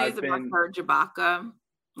see the news I've about been Serge Ibaka?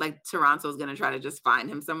 Like Toronto's going to try to just find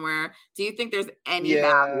him somewhere. Do you think there's any Yeah,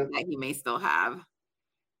 value that he may still have?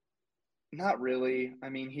 not really. I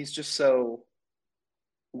mean, he's just so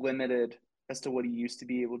limited as to what he used to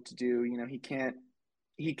be able to do.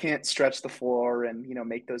 He can't stretch the floor and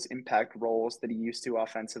make those impact roles that he used to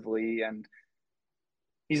offensively, and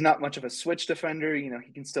he's not much of a switch defender. He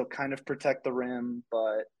can still kind of protect the rim,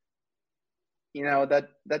 but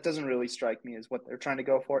that doesn't really strike me as what they're trying to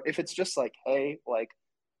go for. If it's just like, hey, like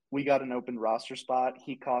we got an open roster spot,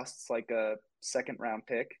 he costs like a second round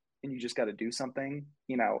pick, and you just got to do something.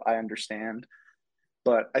 I understand,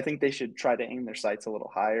 but I think they should try to aim their sights a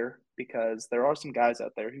little higher because there are some guys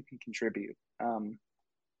out there who can contribute.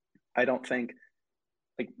 I don't think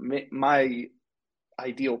like my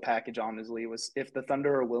ideal package honestly was if the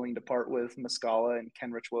Thunder are willing to part with Muscala and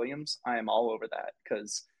Kenrich Williams, I am all over that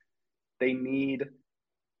because they need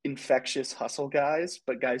infectious hustle guys,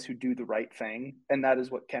 but guys who do the right thing. And that is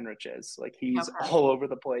what Kenrich is. Like he's Okay. all over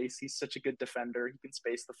the place. He's such a good defender. He can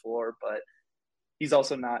space the floor, but he's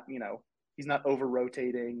also not, he's not over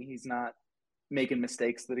rotating. He's not making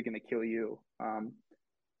mistakes that are going to kill you.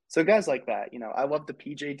 So guys like that, I love the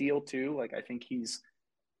PJ deal too. Like I think he's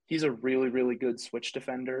a really, really good switch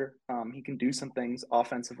defender. He can do some things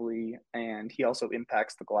offensively, and he also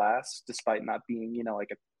impacts the glass despite not being,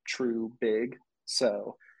 like a true big.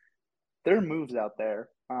 So there are moves out there.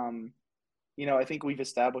 I think we've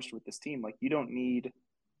established with this team, like, you don't need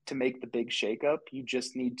to make the big shakeup. You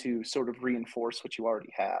just need to sort of reinforce what you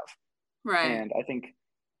already have. Right. And I think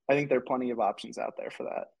there are plenty of options out there for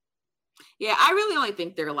that. Yeah, I really only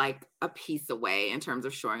think they're like a piece away in terms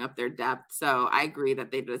of shoring up their depth. So I agree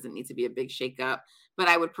that there doesn't need to be a big shakeup, but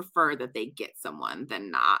I would prefer that they get someone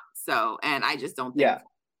than not. So, and I just don't think,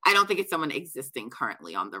 I don't think it's someone existing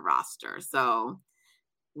currently on the roster. So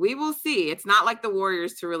we will see. It's not like the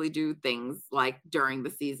Warriors to really do things like during the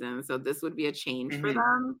season. So this would be a change for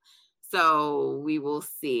them. So we will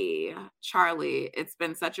see. Charlie, it's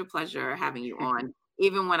been such a pleasure having you on.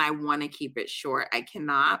 Even when I want to keep it short, I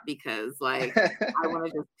cannot, because like I want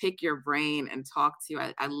to just pick your brain and talk to you.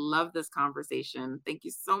 I love this conversation. Thank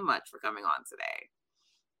you so much for coming on today.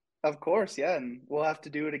 Of course, yeah, and we'll have to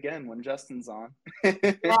do it again when Justin's on.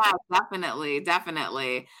 Yeah, definitely.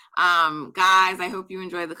 Guys, I hope you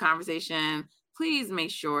enjoyed the conversation. Please make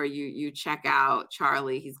sure you check out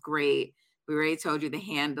Charlie. He's great. We already told you the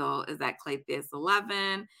handle is at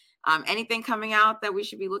Claytheus11. Anything coming out that we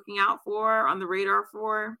should be looking out for, on the radar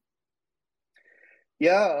for?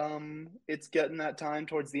 Yeah, it's getting that time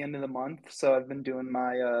towards the end of the month. So I've been doing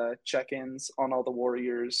my check-ins on all the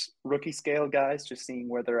Warriors rookie scale guys, just seeing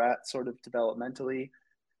where they're at sort of developmentally.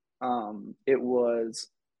 It was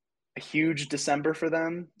a huge December for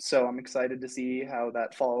them, so I'm excited to see how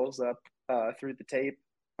that follows up through the tape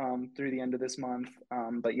through the end of this month.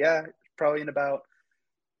 But yeah, probably in about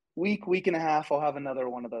week and a half, I'll have another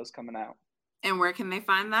one of those coming out. And where can they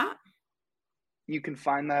find that? You can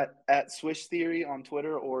find that at Swish Theory on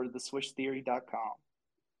Twitter or theswishtheory.com.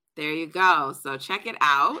 There you go. So check it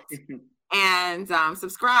out and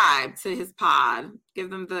subscribe to his pod. Give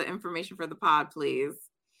them the information for the pod, please.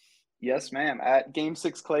 Yes, ma'am. At Game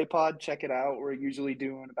 6 Clay Pod, check it out. We're usually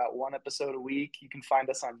doing about one episode a week. You can find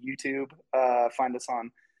us on YouTube, find us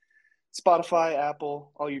on Spotify,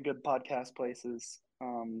 Apple, all your good podcast places.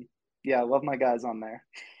 I love my guys on there.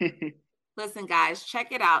 Listen, guys,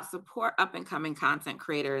 check it out. Support up-and-coming content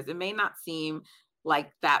creators. It may not seem like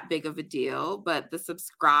that big of a deal, but the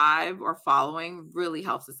subscribe or following really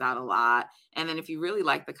helps us out a lot. And then if you really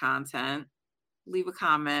like the content, leave a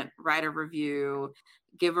comment, write a review,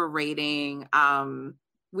 give a rating.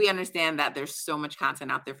 We understand that there's so much content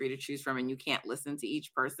out there for you to choose from and you can't listen to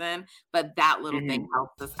each person, but that little thing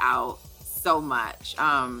helps us out so much.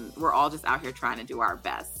 We're all just out here trying to do our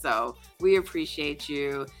best. So we appreciate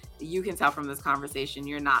you. You can tell from this conversation,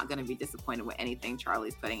 you're not going to be disappointed with anything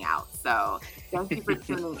Charlie's putting out. So thank you for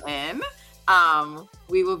tuning in.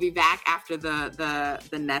 We will be back after the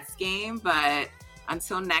Nets game, but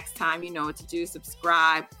until next time, you know what to do.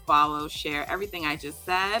 Subscribe, follow, share, everything I just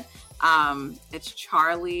said. It's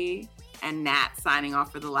Charlie and Nat signing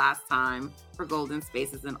off for the last time for Golden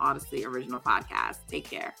Spaces and Odyssey Original Podcast. Take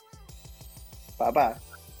care. Bye-bye.